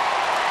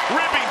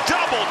 Ribby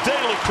double, De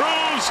La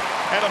Cruz,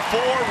 and a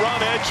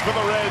 4-run edge for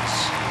the Reds.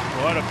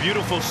 What a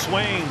beautiful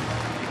swing.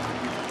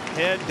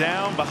 Head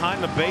down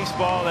behind the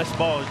baseball. That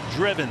ball is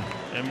driven.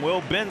 And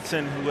Will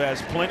Benson, who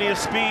has plenty of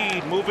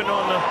speed, moving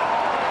on the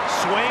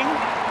swing,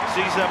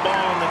 sees that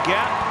ball in the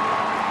gap.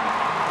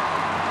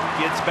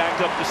 Gets back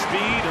up to speed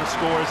and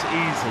scores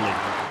easily.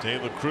 De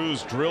La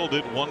Cruz drilled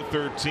it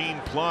 113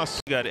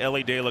 plus. You got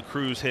Elly De La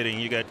Cruz hitting.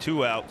 You got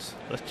 2 outs.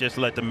 Let's just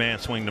let the man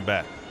swing the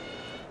bat.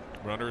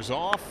 Runners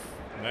off.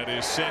 That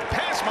is sent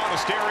past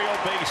Monasterio,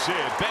 base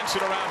hit.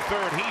 Benson around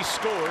third. He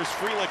scores.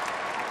 Frelick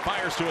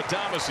fires to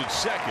Adames at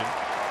second.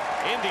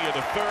 India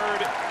to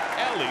third.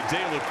 Elly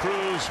De La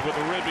Cruz with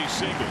a ribby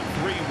single.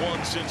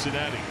 3-1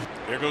 Cincinnati.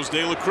 There goes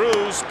De La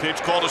Cruz. Pitch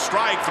called a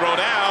strike. Throw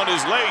down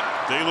is late.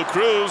 De La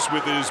Cruz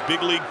with his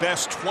big league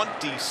best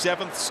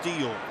 27th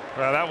steal.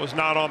 Well, that was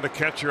not on the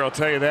catcher, I'll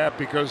tell you that,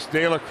 because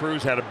De La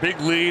Cruz had a big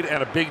lead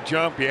and a big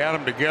jump. You add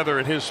them together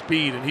at his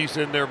speed, and he's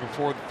in there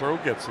before the throw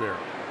gets there.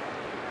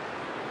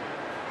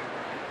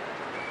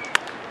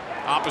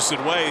 Opposite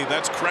way.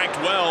 That's cranked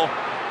well.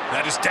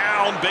 That is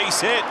down.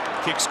 Base hit.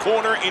 Kicks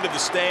corner into the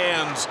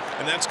stands,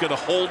 and that's going to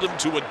hold him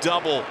to a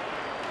double.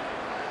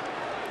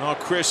 Oh,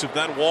 Chris, if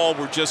that wall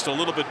were just a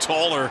little bit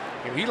taller.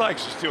 He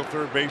likes to steal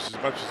third base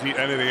as much as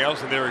anything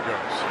else, and there he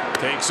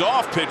goes. Takes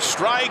off, pitch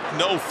strike,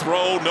 no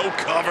throw, no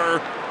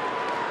cover.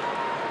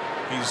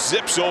 He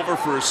zips over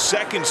for his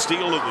second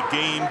steal of the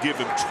game, give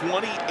him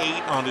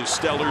 28 on his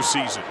stellar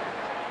season.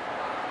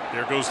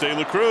 There goes De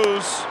La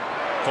Cruz.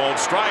 Called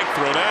strike,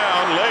 throw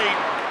down, late.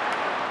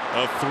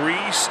 A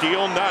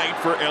 3-steal night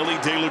for Elly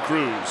De La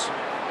Cruz.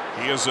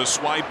 He has a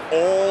swipe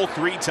all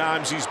 3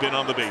 times he's been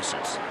on the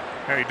bases.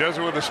 And he does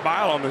it with a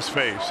smile on his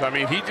face. I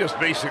mean, he just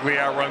basically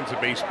outruns the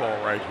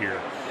baseball right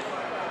here.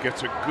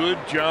 Gets a good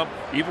jump,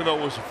 even though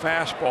it was a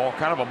fastball,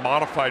 kind of a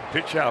modified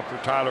pitch out for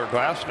Tyler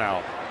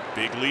Glasnow.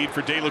 Big lead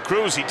for De La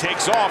Cruz. He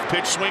takes off,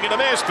 pitch swing and a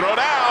miss, throw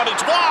down,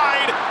 it's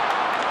wide.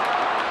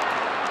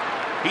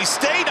 He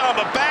stayed on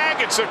the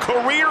bag. It's a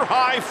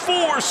career-high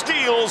 4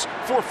 steals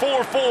for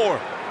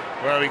 4-4.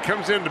 Well, he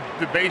comes into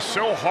the base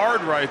so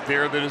hard right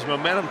there that his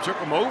momentum took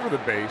him over the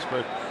base,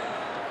 but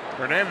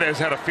Hernandez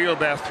had to field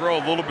that throw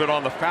a little bit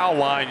on the foul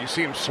line. You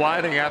see him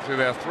sliding after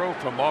that throw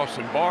from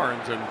Austin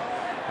Barnes, and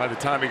by the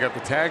time he got the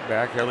tag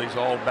back, Elly's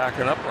all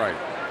backing upright.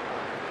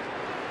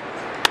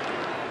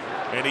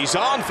 And he's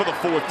on for the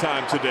 4th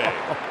time today.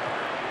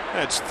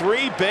 That's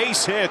 3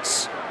 base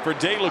hits for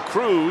De La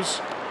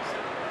Cruz,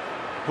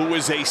 who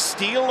is a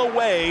steal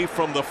away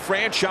from the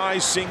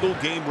franchise single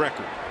game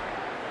record.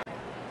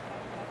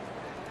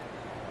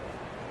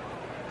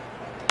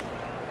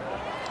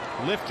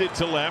 Lifted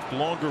to left,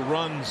 longer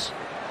runs.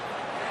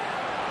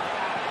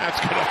 That's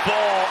going to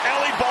fall.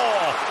 Elly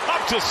ball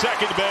up to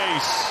second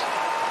base.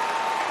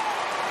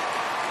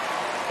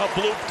 A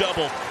bloop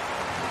double.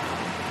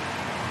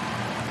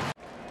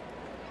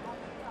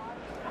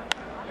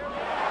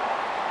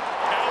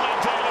 Elly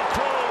De La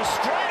Cruz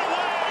straight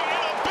away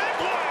in a big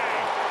way.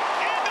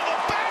 Into the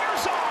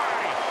batter's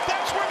eye.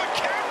 That's where the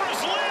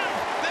cameras live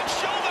that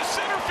show the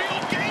center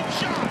field game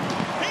shot.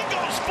 He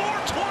goes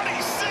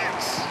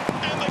 426.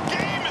 And the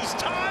game is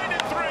tied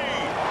at 3.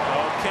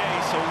 Okay,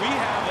 so we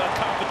have a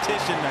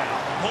competition now.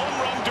 Home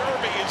run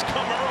derby has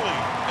come early,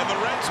 and the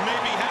Reds may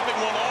be having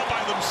one all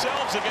by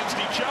themselves against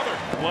each other.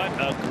 What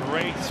a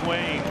great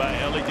swing by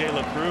Elly De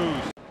La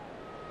Cruz.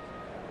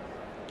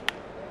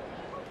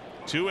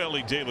 To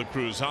Elly De La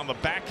Cruz on the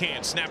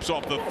backhand, snaps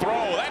off the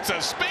throw. That's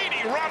a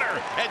speedy runner,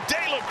 and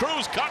De La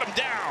Cruz cut him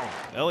down.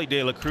 Elly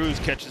De La Cruz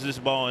catches this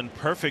ball in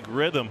perfect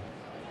rhythm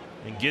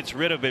and gets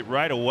rid of it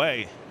right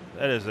away.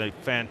 That is a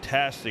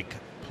fantastic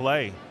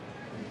play.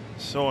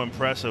 So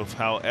impressive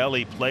how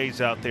Elly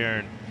plays out there,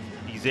 and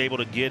he's able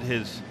to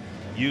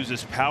use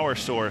his power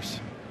source.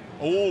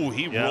 Oh,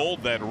 he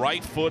rolled that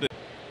right foot.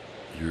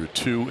 Year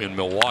 2 in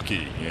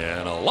Milwaukee,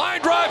 and a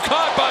line drive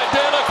caught by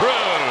De La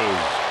Cruz.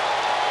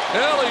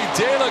 Elly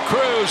De La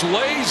Cruz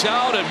lays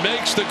out and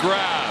makes the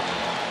grab.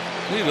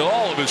 Needed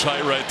all of his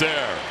height right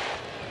there.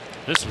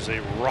 This was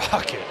a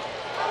rocket.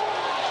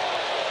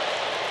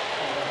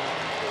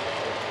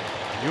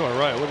 You are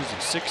right. What is he,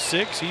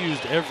 6'6"? He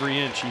used every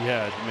inch he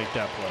had to make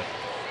that play.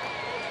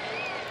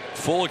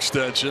 Full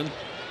extension.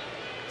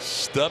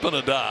 Step and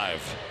a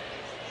dive.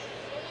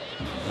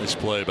 Nice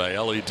play by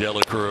Elly De La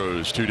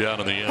Cruz. 2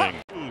 down in the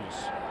inning.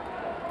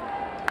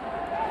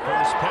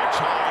 First pitch,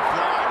 high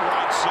fly,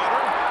 right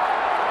center.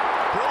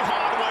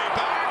 Brujan way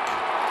back.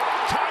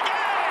 Tie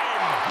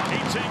game! He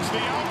takes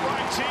the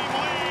outright team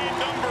lead,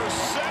 number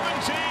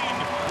 17.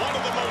 One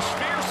of the most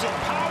fearsome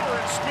power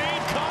and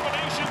speed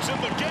combinations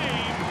in the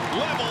game.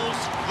 Levels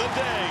the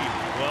day.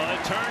 Well,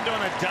 it turned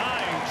on a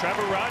dime.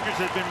 Trevor Rogers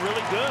has been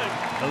really good.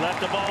 They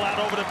left the ball out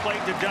over the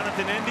plate to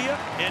Jonathan India.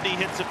 Indy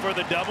hits it for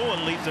the double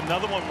and leaves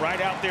another one right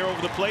out there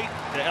over the plate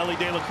to Elly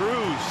De La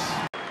Cruz.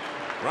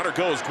 Runner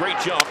goes, great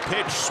jump,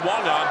 pitch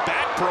swung on,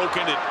 bat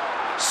broken, it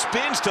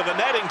spins to the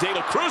netting. De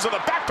La Cruz on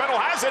the back pedal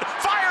has it,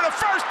 fire to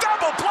first,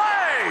 double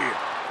play!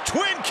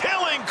 Twin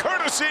killing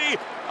courtesy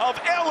of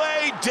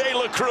Elly De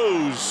La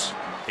Cruz.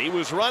 He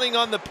was running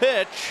on the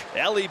pitch.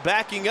 Elly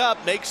backing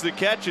up, makes the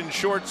catch in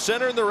short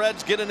center, and the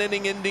Reds get an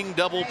inning-ending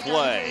double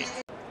play.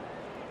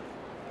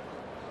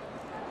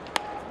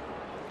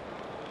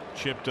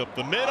 Chipped up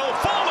the middle,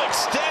 full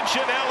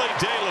extension, Elly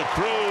De La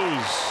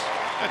Cruz.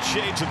 That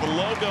shades of the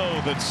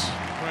logo that's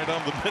right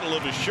on the middle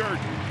of his shirt.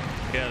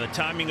 Yeah, the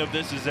timing of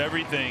this is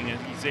everything, and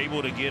he's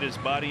able to get his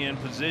body in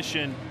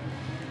position,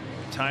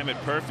 time it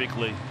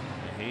perfectly.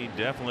 He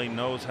definitely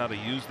knows how to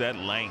use that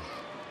length.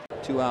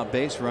 2-out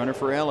base runner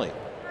for Elly.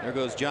 There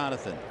goes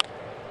Jonathan.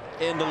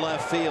 Into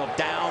left field,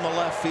 down the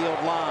left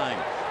field line.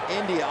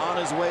 India on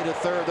his way to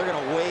third. They're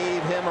going to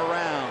wave him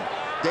around.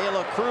 De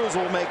La Cruz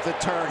will make the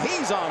turn.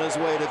 He's on his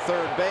way to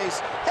third base.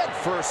 Head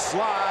first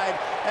slide,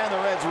 and the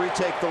Reds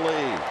retake the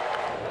lead.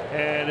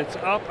 And it's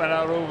up and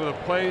out over the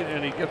plate,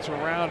 and he gets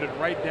around it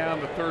right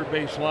down the third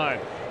base line.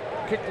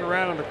 Kicked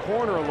around in the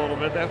corner a little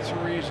bit. That's the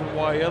reason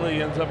why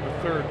Elly ends up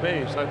at third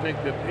base. I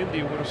think that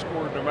Indy would have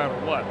scored no matter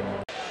what.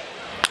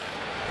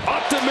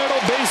 Up the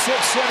middle, base hit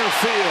center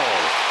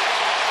field.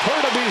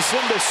 Hurtubise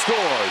in to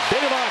score.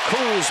 De La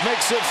Cruz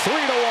makes it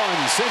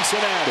 3-1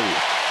 Cincinnati.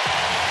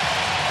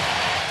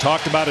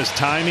 Talked about his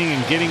timing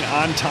and getting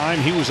on time.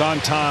 He was on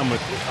time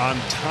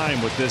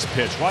with this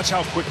pitch. Watch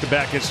how quick the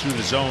bat gets through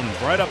the zone,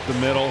 right up the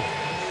middle.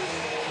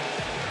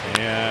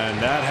 And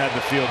that had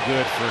to feel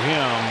good for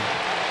him.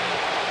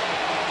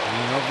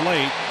 And of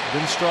late,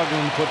 been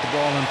struggling to put the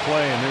ball in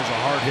play, and there's a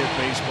hard hit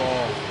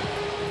baseball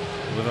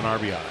with an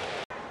RBI.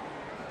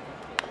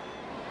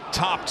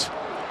 Topped.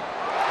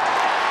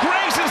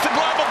 Grazes the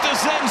glove of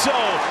DeZenzo.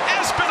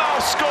 Espinal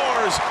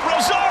scores.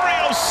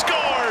 Rosario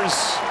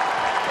scores.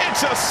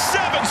 It's a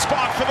 7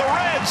 spot for the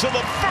Reds in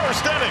the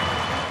first inning.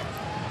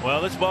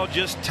 Well, this ball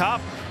just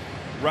topped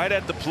right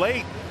at the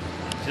plate.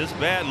 Just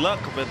bad luck,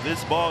 but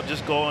this ball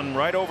just going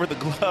right over the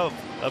glove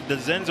of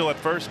DeZenzo at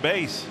first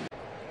base.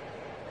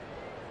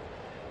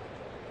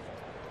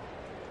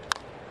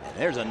 And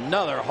there's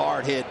another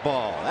hard hit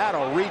ball.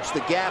 That'll reach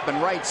the gap in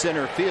right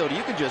center field.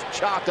 You can just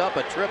chalk up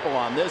a triple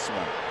on this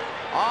one.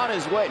 On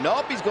his way.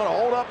 Nope, he's going to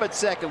hold up at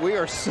second. We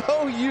are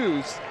so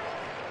used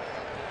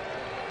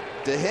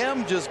to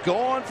him just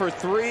going for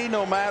 3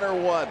 no matter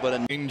what. But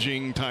a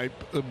changing type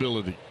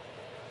ability.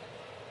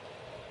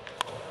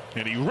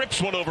 And he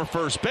rips one over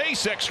first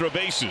base, extra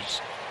bases.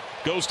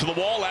 Goes to the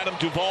wall, Adam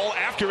Duvall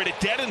after it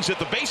deadens at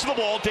the base of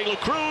the wall. De La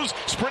Cruz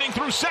sprinting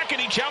through second,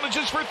 he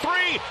challenges for 3.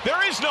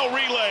 There is no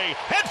relay.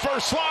 Head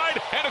first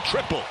slide and a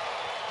triple.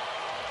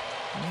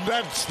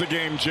 That's the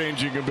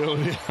game-changing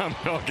ability I'm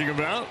talking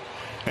about.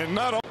 And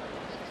not all.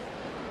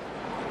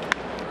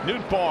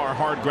 Nootbaar,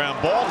 hard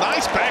ground ball.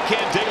 Nice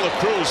backhand. De La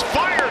Cruz.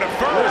 Fire to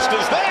first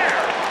is there.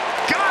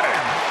 Got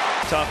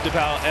him. Talked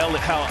about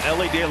how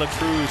Elly De La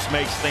Cruz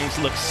makes things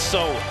look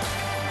so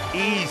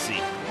easy.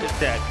 Just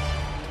that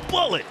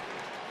bullet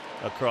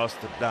across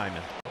the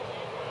diamond.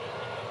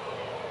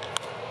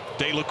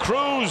 De La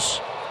Cruz.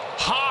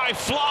 High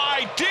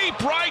fly, deep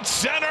right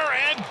center,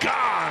 and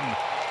gone.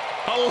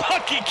 A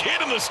lucky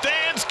kid in the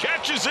stands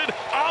catches it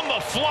on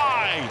the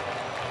fly.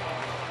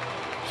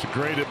 It's a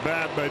great at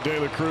bat by De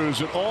La Cruz.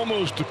 It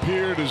almost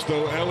appeared as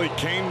though Elly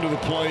came to the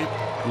plate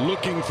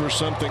looking for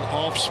something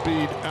off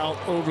speed out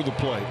over the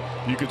plate.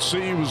 You could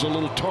see he was a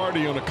little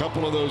tardy on a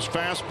couple of those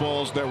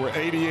fastballs that were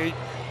 88,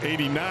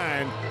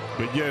 89,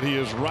 but yet he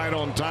is right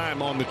on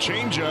time on the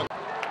changeup.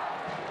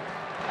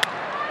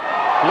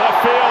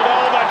 Left field,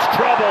 oh, that's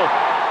trouble.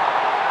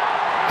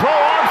 Crow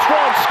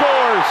Armstrong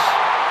scores.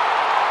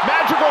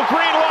 Magical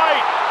green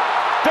light.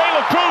 De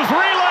La Cruz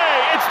relay.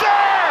 It's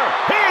there.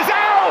 He is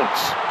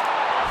out.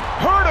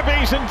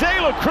 Hurtubise and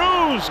De La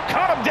Cruz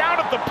cut him down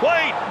at the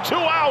plate. 2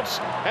 outs,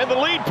 and the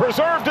lead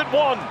preserved at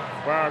 1.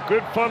 Wow,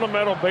 good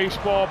fundamental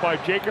baseball by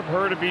Jacob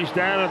Hurtubise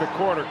down in the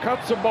corner.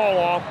 Cuts the ball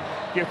off,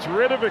 gets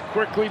rid of it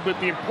quickly, but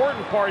the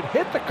important part,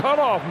 hit the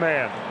cutoff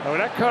man. Now,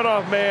 that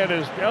cutoff man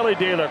is Elly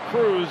De La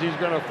Cruz. He's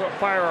going to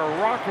fire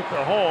a rocket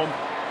to home.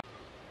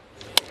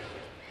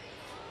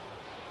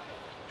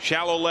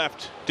 Shallow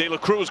left. De La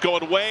Cruz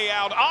going way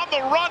out. On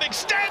the run,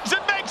 extends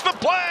and makes the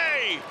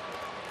play.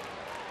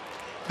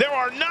 There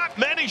are not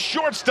many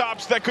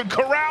shortstops that could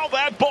corral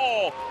that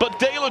ball, but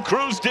De La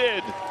Cruz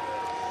did.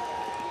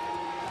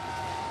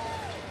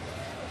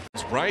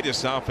 His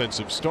brightest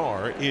offensive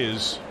star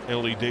is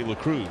Elly De La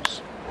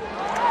Cruz.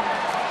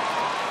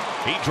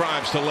 He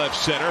drives to left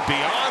center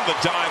beyond the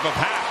dive of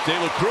Happ. De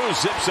La Cruz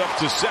zips up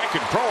to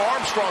second. Crow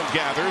Armstrong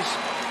gathers.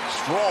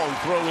 Strong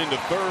throw into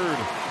third.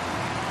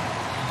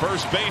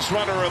 First base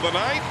runner of the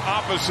night.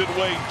 Opposite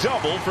way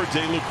double for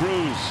De La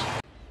Cruz.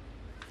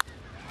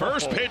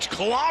 First pitch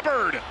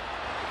clobbered.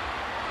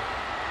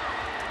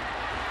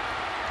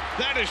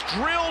 That is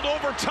drilled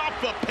over top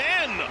the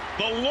pen.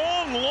 The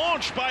long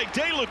launch by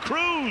De La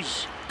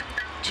Cruz.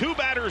 2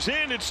 batters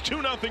in, it's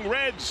 2-0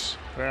 Reds.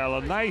 Well,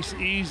 a nice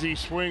easy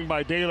swing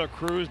by De La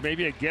Cruz.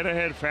 Maybe a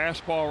get-ahead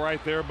fastball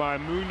right there by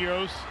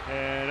Munoz,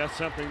 and that's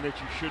something that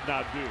you should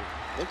not do.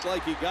 Looks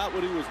like he got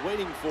what he was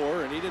waiting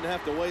for, and he didn't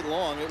have to wait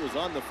long. It was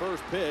on the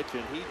first pitch,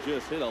 and he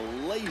just hit a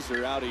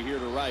laser out of here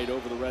to right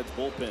over the Reds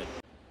bullpen.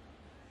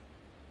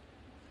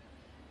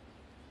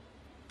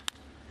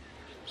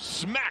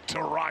 Smack to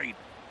right.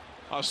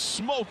 A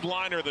smoke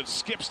liner that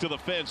skips to the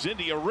fence.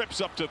 India rips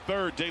up to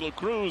third. De La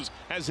Cruz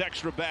has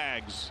extra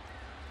bags.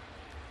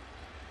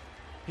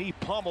 He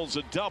pummels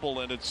a double,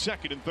 and it's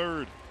second and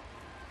third.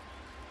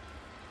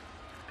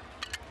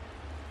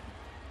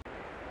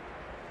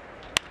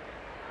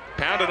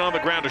 Pounded on the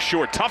ground to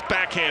short. Tough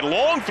backhand.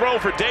 Long throw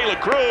for De La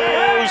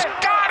Cruz.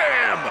 Got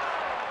him!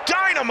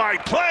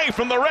 Dynamite play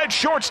from the Red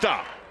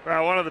shortstop.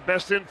 Well, one of the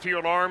best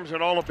infield arms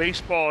in all of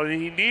baseball.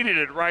 He needed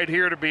it right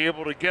here to be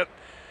able to get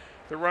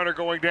the runner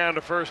going down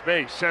to first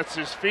base. Sets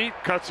his feet,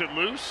 cuts it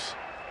loose.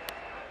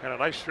 And a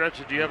nice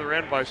stretch at the other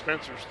end by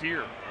Spencer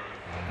Steer.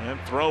 And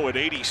throw at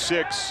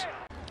 86.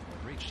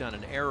 Reached on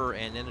an error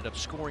and ended up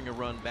scoring a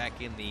run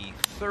back in the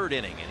third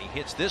inning. And he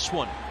hits this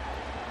one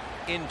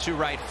into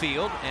right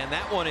field. And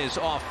that one is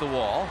off the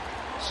wall.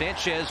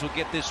 Sanchez will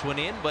get this one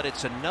in, but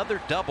it's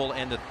another double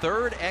and the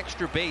third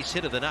extra base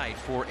hit of the night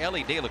for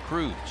Elly De La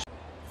Cruz.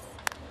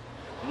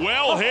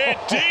 Well hit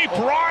deep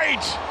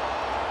right.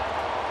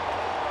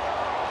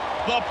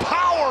 The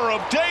power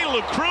of De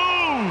La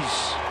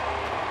Cruz.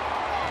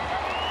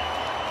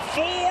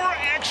 4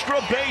 extra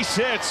base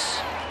hits.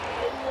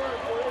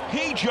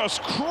 He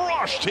just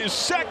crushed his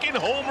second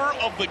homer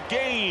of the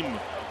game.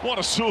 What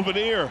a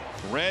souvenir.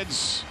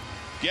 Reds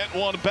get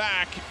one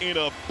back in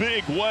a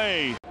big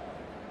way.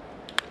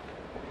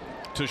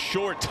 To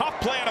short, tough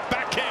play on a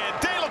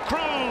backhand. De La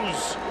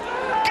Cruz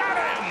got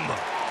him.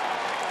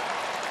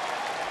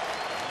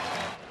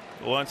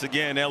 Once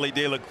again, Elly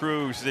De La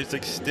Cruz is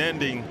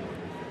extending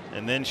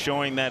and then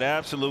showing that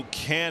absolute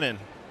cannon.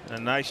 A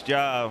nice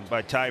job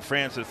by Ty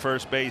France at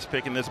first base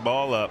picking this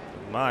ball up.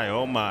 My,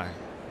 oh my.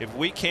 If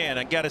we can,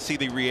 I got to see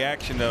the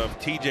reaction of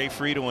T.J.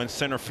 Friedel in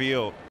center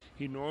field.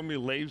 He normally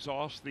lays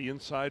off the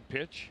inside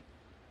pitch.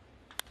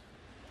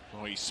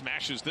 Oh, he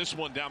smashes this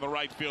one down the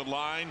right field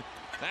line.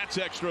 That's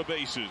extra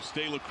bases.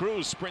 De La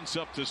Cruz sprints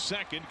up to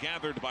second,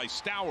 gathered by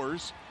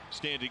Stowers.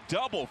 Standing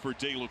double for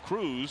De La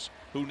Cruz,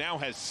 who now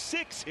has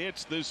 6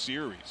 hits this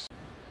series.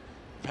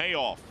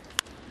 Payoff.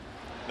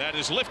 That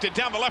is lifted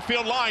down the left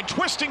field line.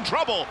 Twisting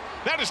trouble.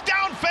 That is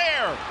down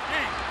fair.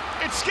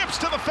 It skips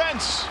to the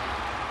fence.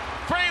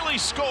 Fraley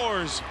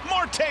scores.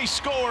 Marte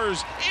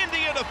scores.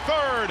 India to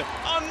third.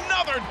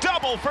 Another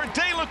double for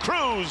De La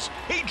Cruz.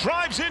 He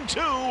drives in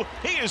 2.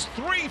 He is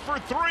 3 for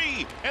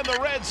 3, and the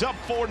Reds up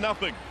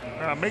 4-0.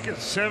 Making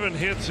 7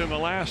 hits in the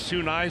last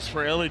 2 nights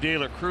for Elly De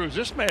La Cruz.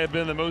 This may have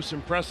been the most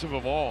impressive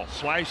of all.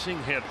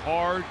 Slicing, hit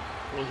hard,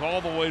 goes all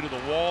the way to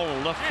the wall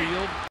in left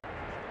field.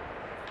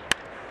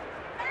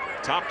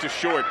 Top to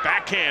short,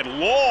 backhand,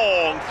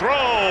 long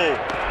throw.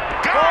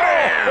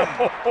 Got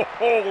him!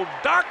 Oh,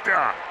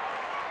 doctor!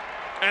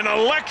 An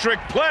electric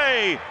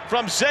play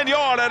from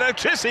Senor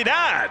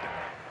Electricidad.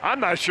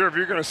 I'm not sure if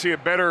you're going to see a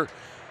better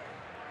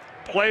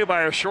play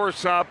by a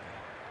shortstop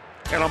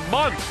in a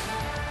month.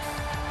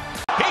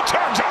 He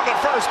turns on the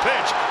first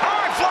pitch.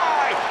 High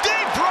fly,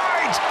 deep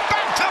right,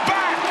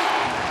 back-to-back.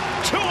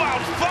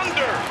 2-out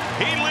thunder.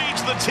 He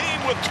leads the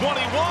team with 21.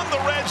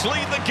 The Reds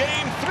lead the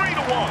game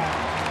 3-1.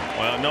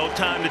 Well, no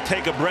time to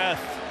take a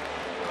breath.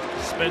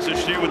 Spencer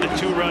Steer with a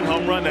 2-run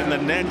home run, and the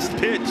next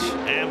pitch,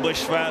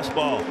 ambush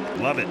fastball.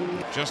 Love it.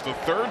 Just the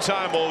 3rd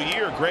time all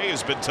year Gray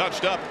has been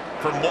touched up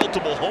for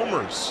multiple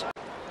homers.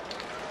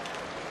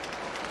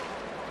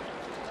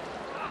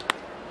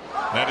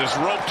 That is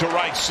roped to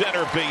right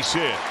center, base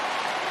hit.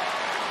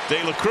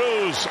 De La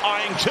Cruz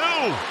eyeing 2.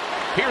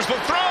 Here's the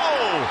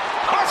throw.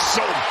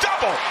 Hustle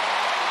double.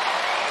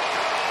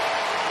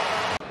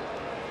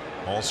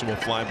 Also a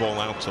fly ball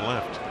out to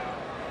left.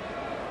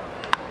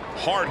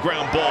 Hard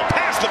ground ball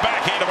past the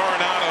backhand of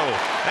Arenado.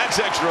 That's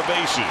extra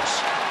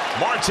bases.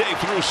 Marte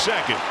through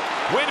second.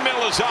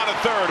 Windmill is on at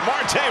third.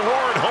 Marte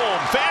roared home.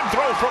 Fan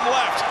throw from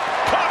left.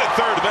 Caught at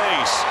third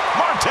base.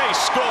 Marte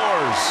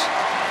scores.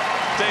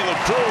 De La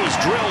Cruz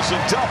drills a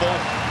double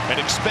and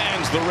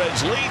expands the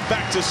Reds' lead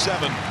back to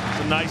 7. It's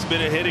a nice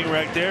bit of hitting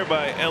right there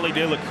by Elly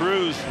De La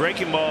Cruz.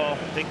 Breaking ball. I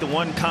think the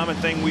one common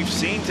thing we've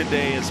seen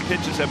today is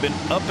pitches have been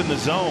up in the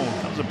zone.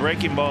 That was a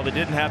breaking ball that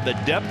didn't have the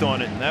depth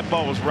on it, and that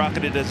ball was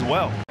rocketed as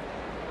well.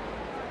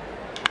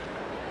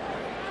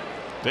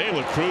 De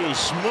La Cruz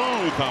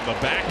smooth on the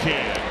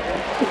backhand.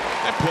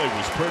 That play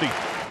was pretty.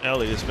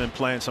 Elly has been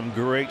playing some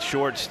great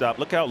shortstop.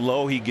 Look how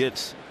low he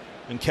gets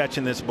in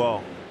catching this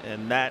ball.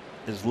 And that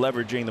is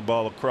leveraging the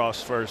ball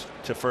across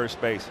to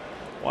first base.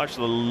 Watch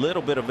the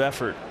little bit of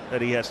effort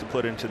that he has to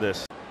put into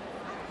this.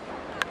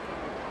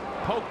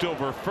 Poked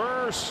over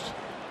first.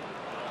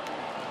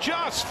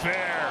 Just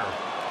fair.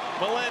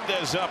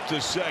 Melendez up to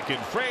second.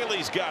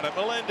 Fraley's got it.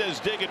 Melendez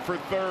digging for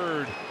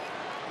third.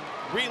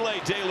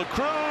 Relay De La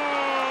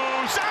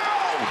Cruz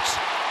out!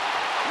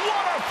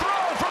 What a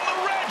throw from the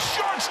Reds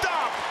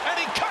shortstop! And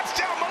he cuts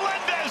down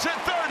Melendez at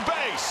third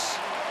base.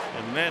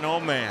 And man,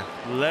 oh man,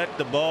 let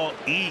the ball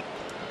eat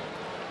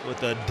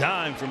with a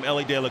dime from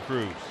Elly De La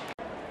Cruz.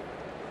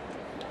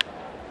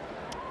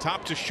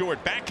 Top to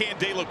short, backhand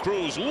De La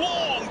Cruz,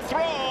 long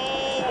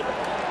throw.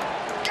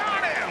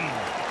 Got him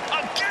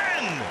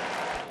again.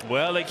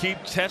 Well, they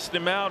keep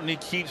testing him out, and he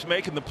keeps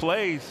making the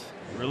plays.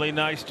 Really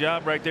nice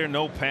job right there.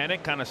 No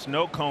panic. Kind of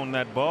snow cone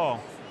that ball.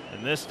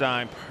 And this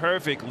time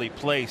perfectly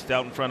placed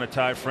out in front of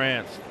Ty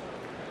France,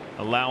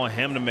 allowing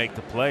him to make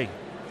the play.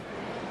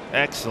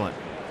 Excellent.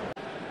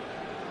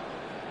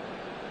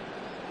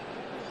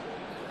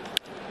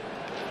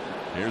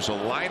 Here's a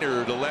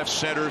liner to left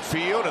center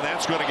field, and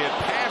that's going to get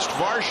past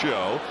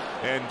Varsho,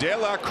 and De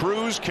La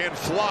Cruz can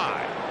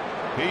fly.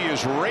 He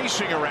is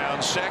racing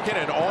around second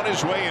and on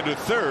his way into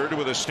third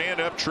with a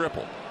stand-up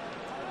triple.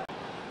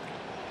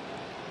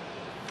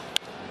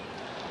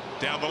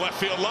 Down the left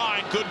field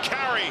line, good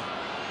carry.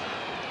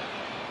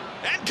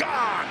 and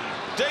gone.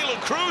 De La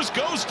Cruz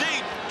goes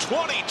deep.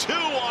 22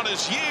 on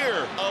his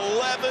year.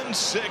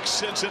 11-6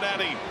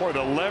 Cincinnati. Boy,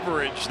 the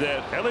leverage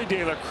that Elly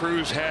De La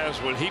Cruz has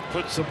when he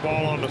puts the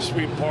ball on the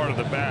sweet part of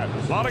the bat.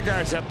 A lot of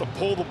guys have to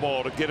pull the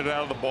ball to get it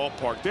out of the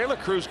ballpark. De La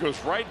Cruz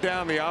goes right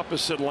down the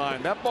opposite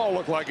line. That ball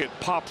looked like it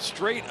popped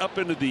straight up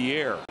into the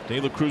air. De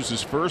La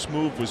Cruz's first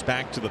move was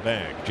back to the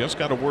bag. Just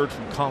got a word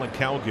from Colin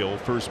Cowgill,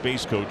 first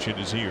base coach, in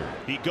his ear.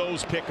 He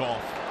goes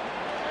pickoff.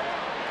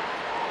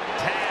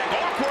 Tag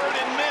awkward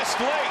and missed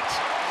late.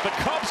 The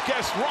Cubs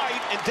guessed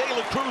right, and De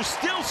La Cruz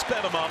still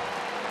sped him up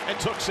and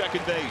took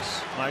second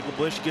base. Michael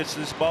Busch gets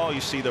this ball.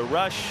 You see the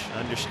rush,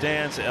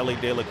 understands Elly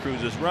De La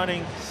Cruz is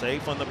running,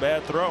 safe on the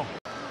bad throw.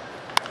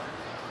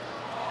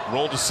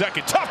 Roll to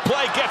second. Tough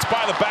play. Gets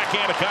by the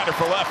backhand of Kinder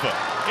Falefa.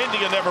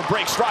 India never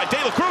breaks stride. De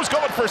La Cruz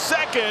going for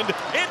second.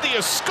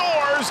 India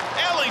scores.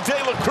 Elly De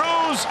La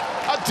Cruz,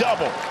 a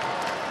double.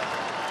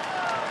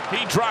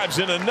 He drives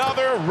in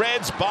another.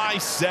 Reds by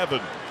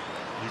 7.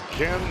 You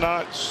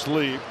cannot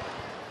sleep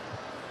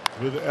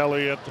with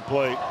Elly at the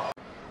plate.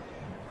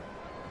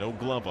 No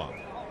glove on.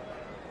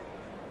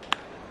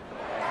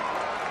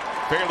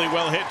 Fairly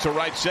well hit to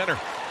right center.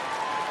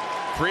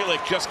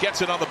 Frelick just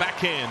gets it on the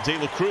backhand. De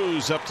La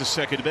Cruz up to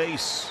second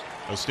base.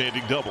 A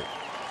standing double.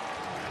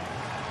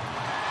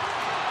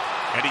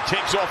 And he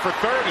takes off for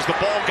third as the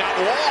ball got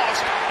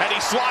lost, and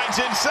he slides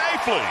in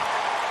safely.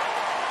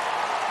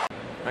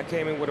 I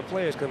came in where the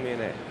players come in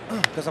at,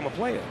 because I'm a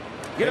player.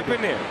 Get up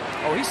in there.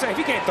 Oh, he's saying if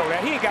he can't throw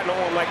that, he ain't got no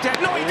arm like that.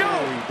 No, he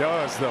don't. He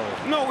does, though.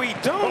 No, he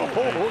don't.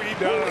 Oh, he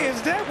does. Who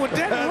is that with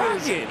that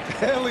rocket?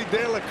 Elly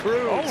De La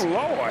Cruz. Oh,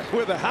 Lord.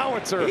 With a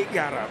howitzer. He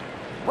got a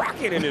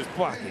rocket in his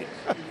pocket.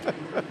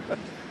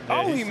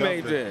 Oh, he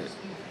made that.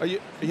 Are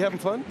you having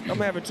fun? I'm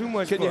having too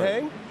much fun. Can you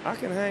hang? I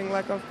can hang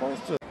like I'm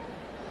supposed to.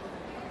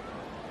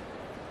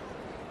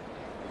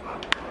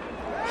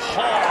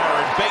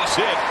 Hard base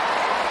hit.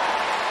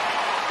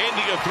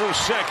 India through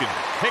second.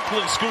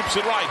 Hicklin scoops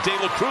it right. De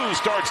La Cruz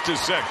starts to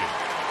second.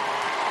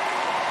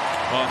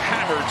 A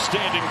hammered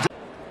standing.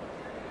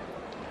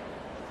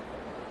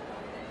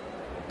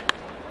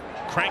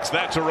 Cranks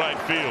that to right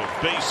field.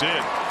 Base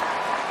hit.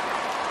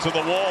 To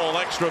the wall.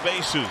 Extra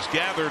bases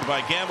gathered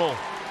by Gamble.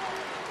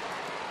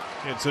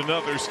 It's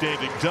another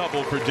standing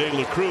double for De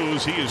La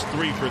Cruz. He is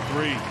 3 for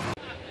 3.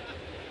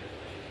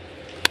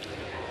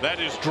 That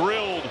is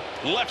drilled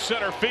left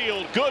center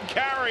field. Good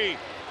carry.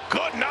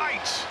 Good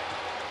night.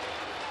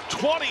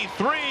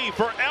 23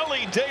 for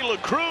Elly De La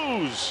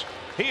Cruz.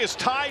 He has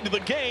tied the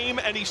game,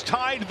 and he's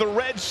tied the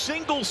Reds'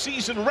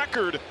 single-season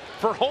record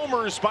for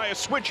homers by a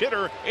switch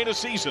hitter in a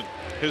season.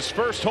 His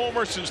first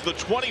homer since the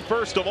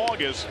 21st of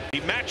August.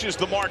 He matches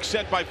the mark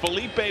set by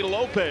Felipe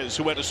Lopez,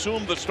 who had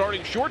assumed the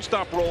starting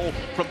shortstop role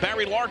from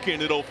Barry Larkin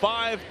in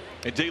 05,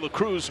 and De La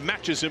Cruz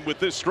matches him with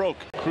this stroke.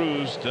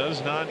 Cruz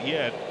does not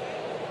yet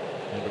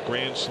have a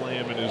grand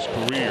slam in his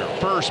career.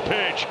 First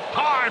pitch,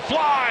 high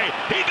fly,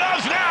 he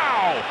does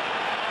now!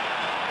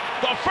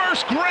 The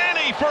first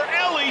granny for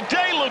Elly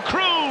De La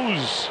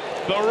Cruz.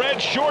 The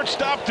Reds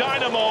shortstop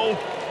dynamo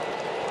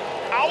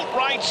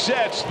outright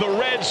sets the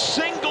Reds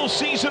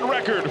single-season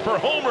record for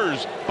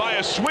homers by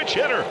a switch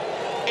hitter.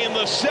 In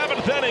the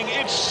 7th inning,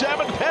 it's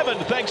 7th heaven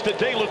thanks to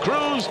De La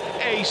Cruz.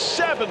 A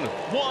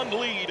 7-1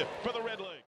 lead for the Reds.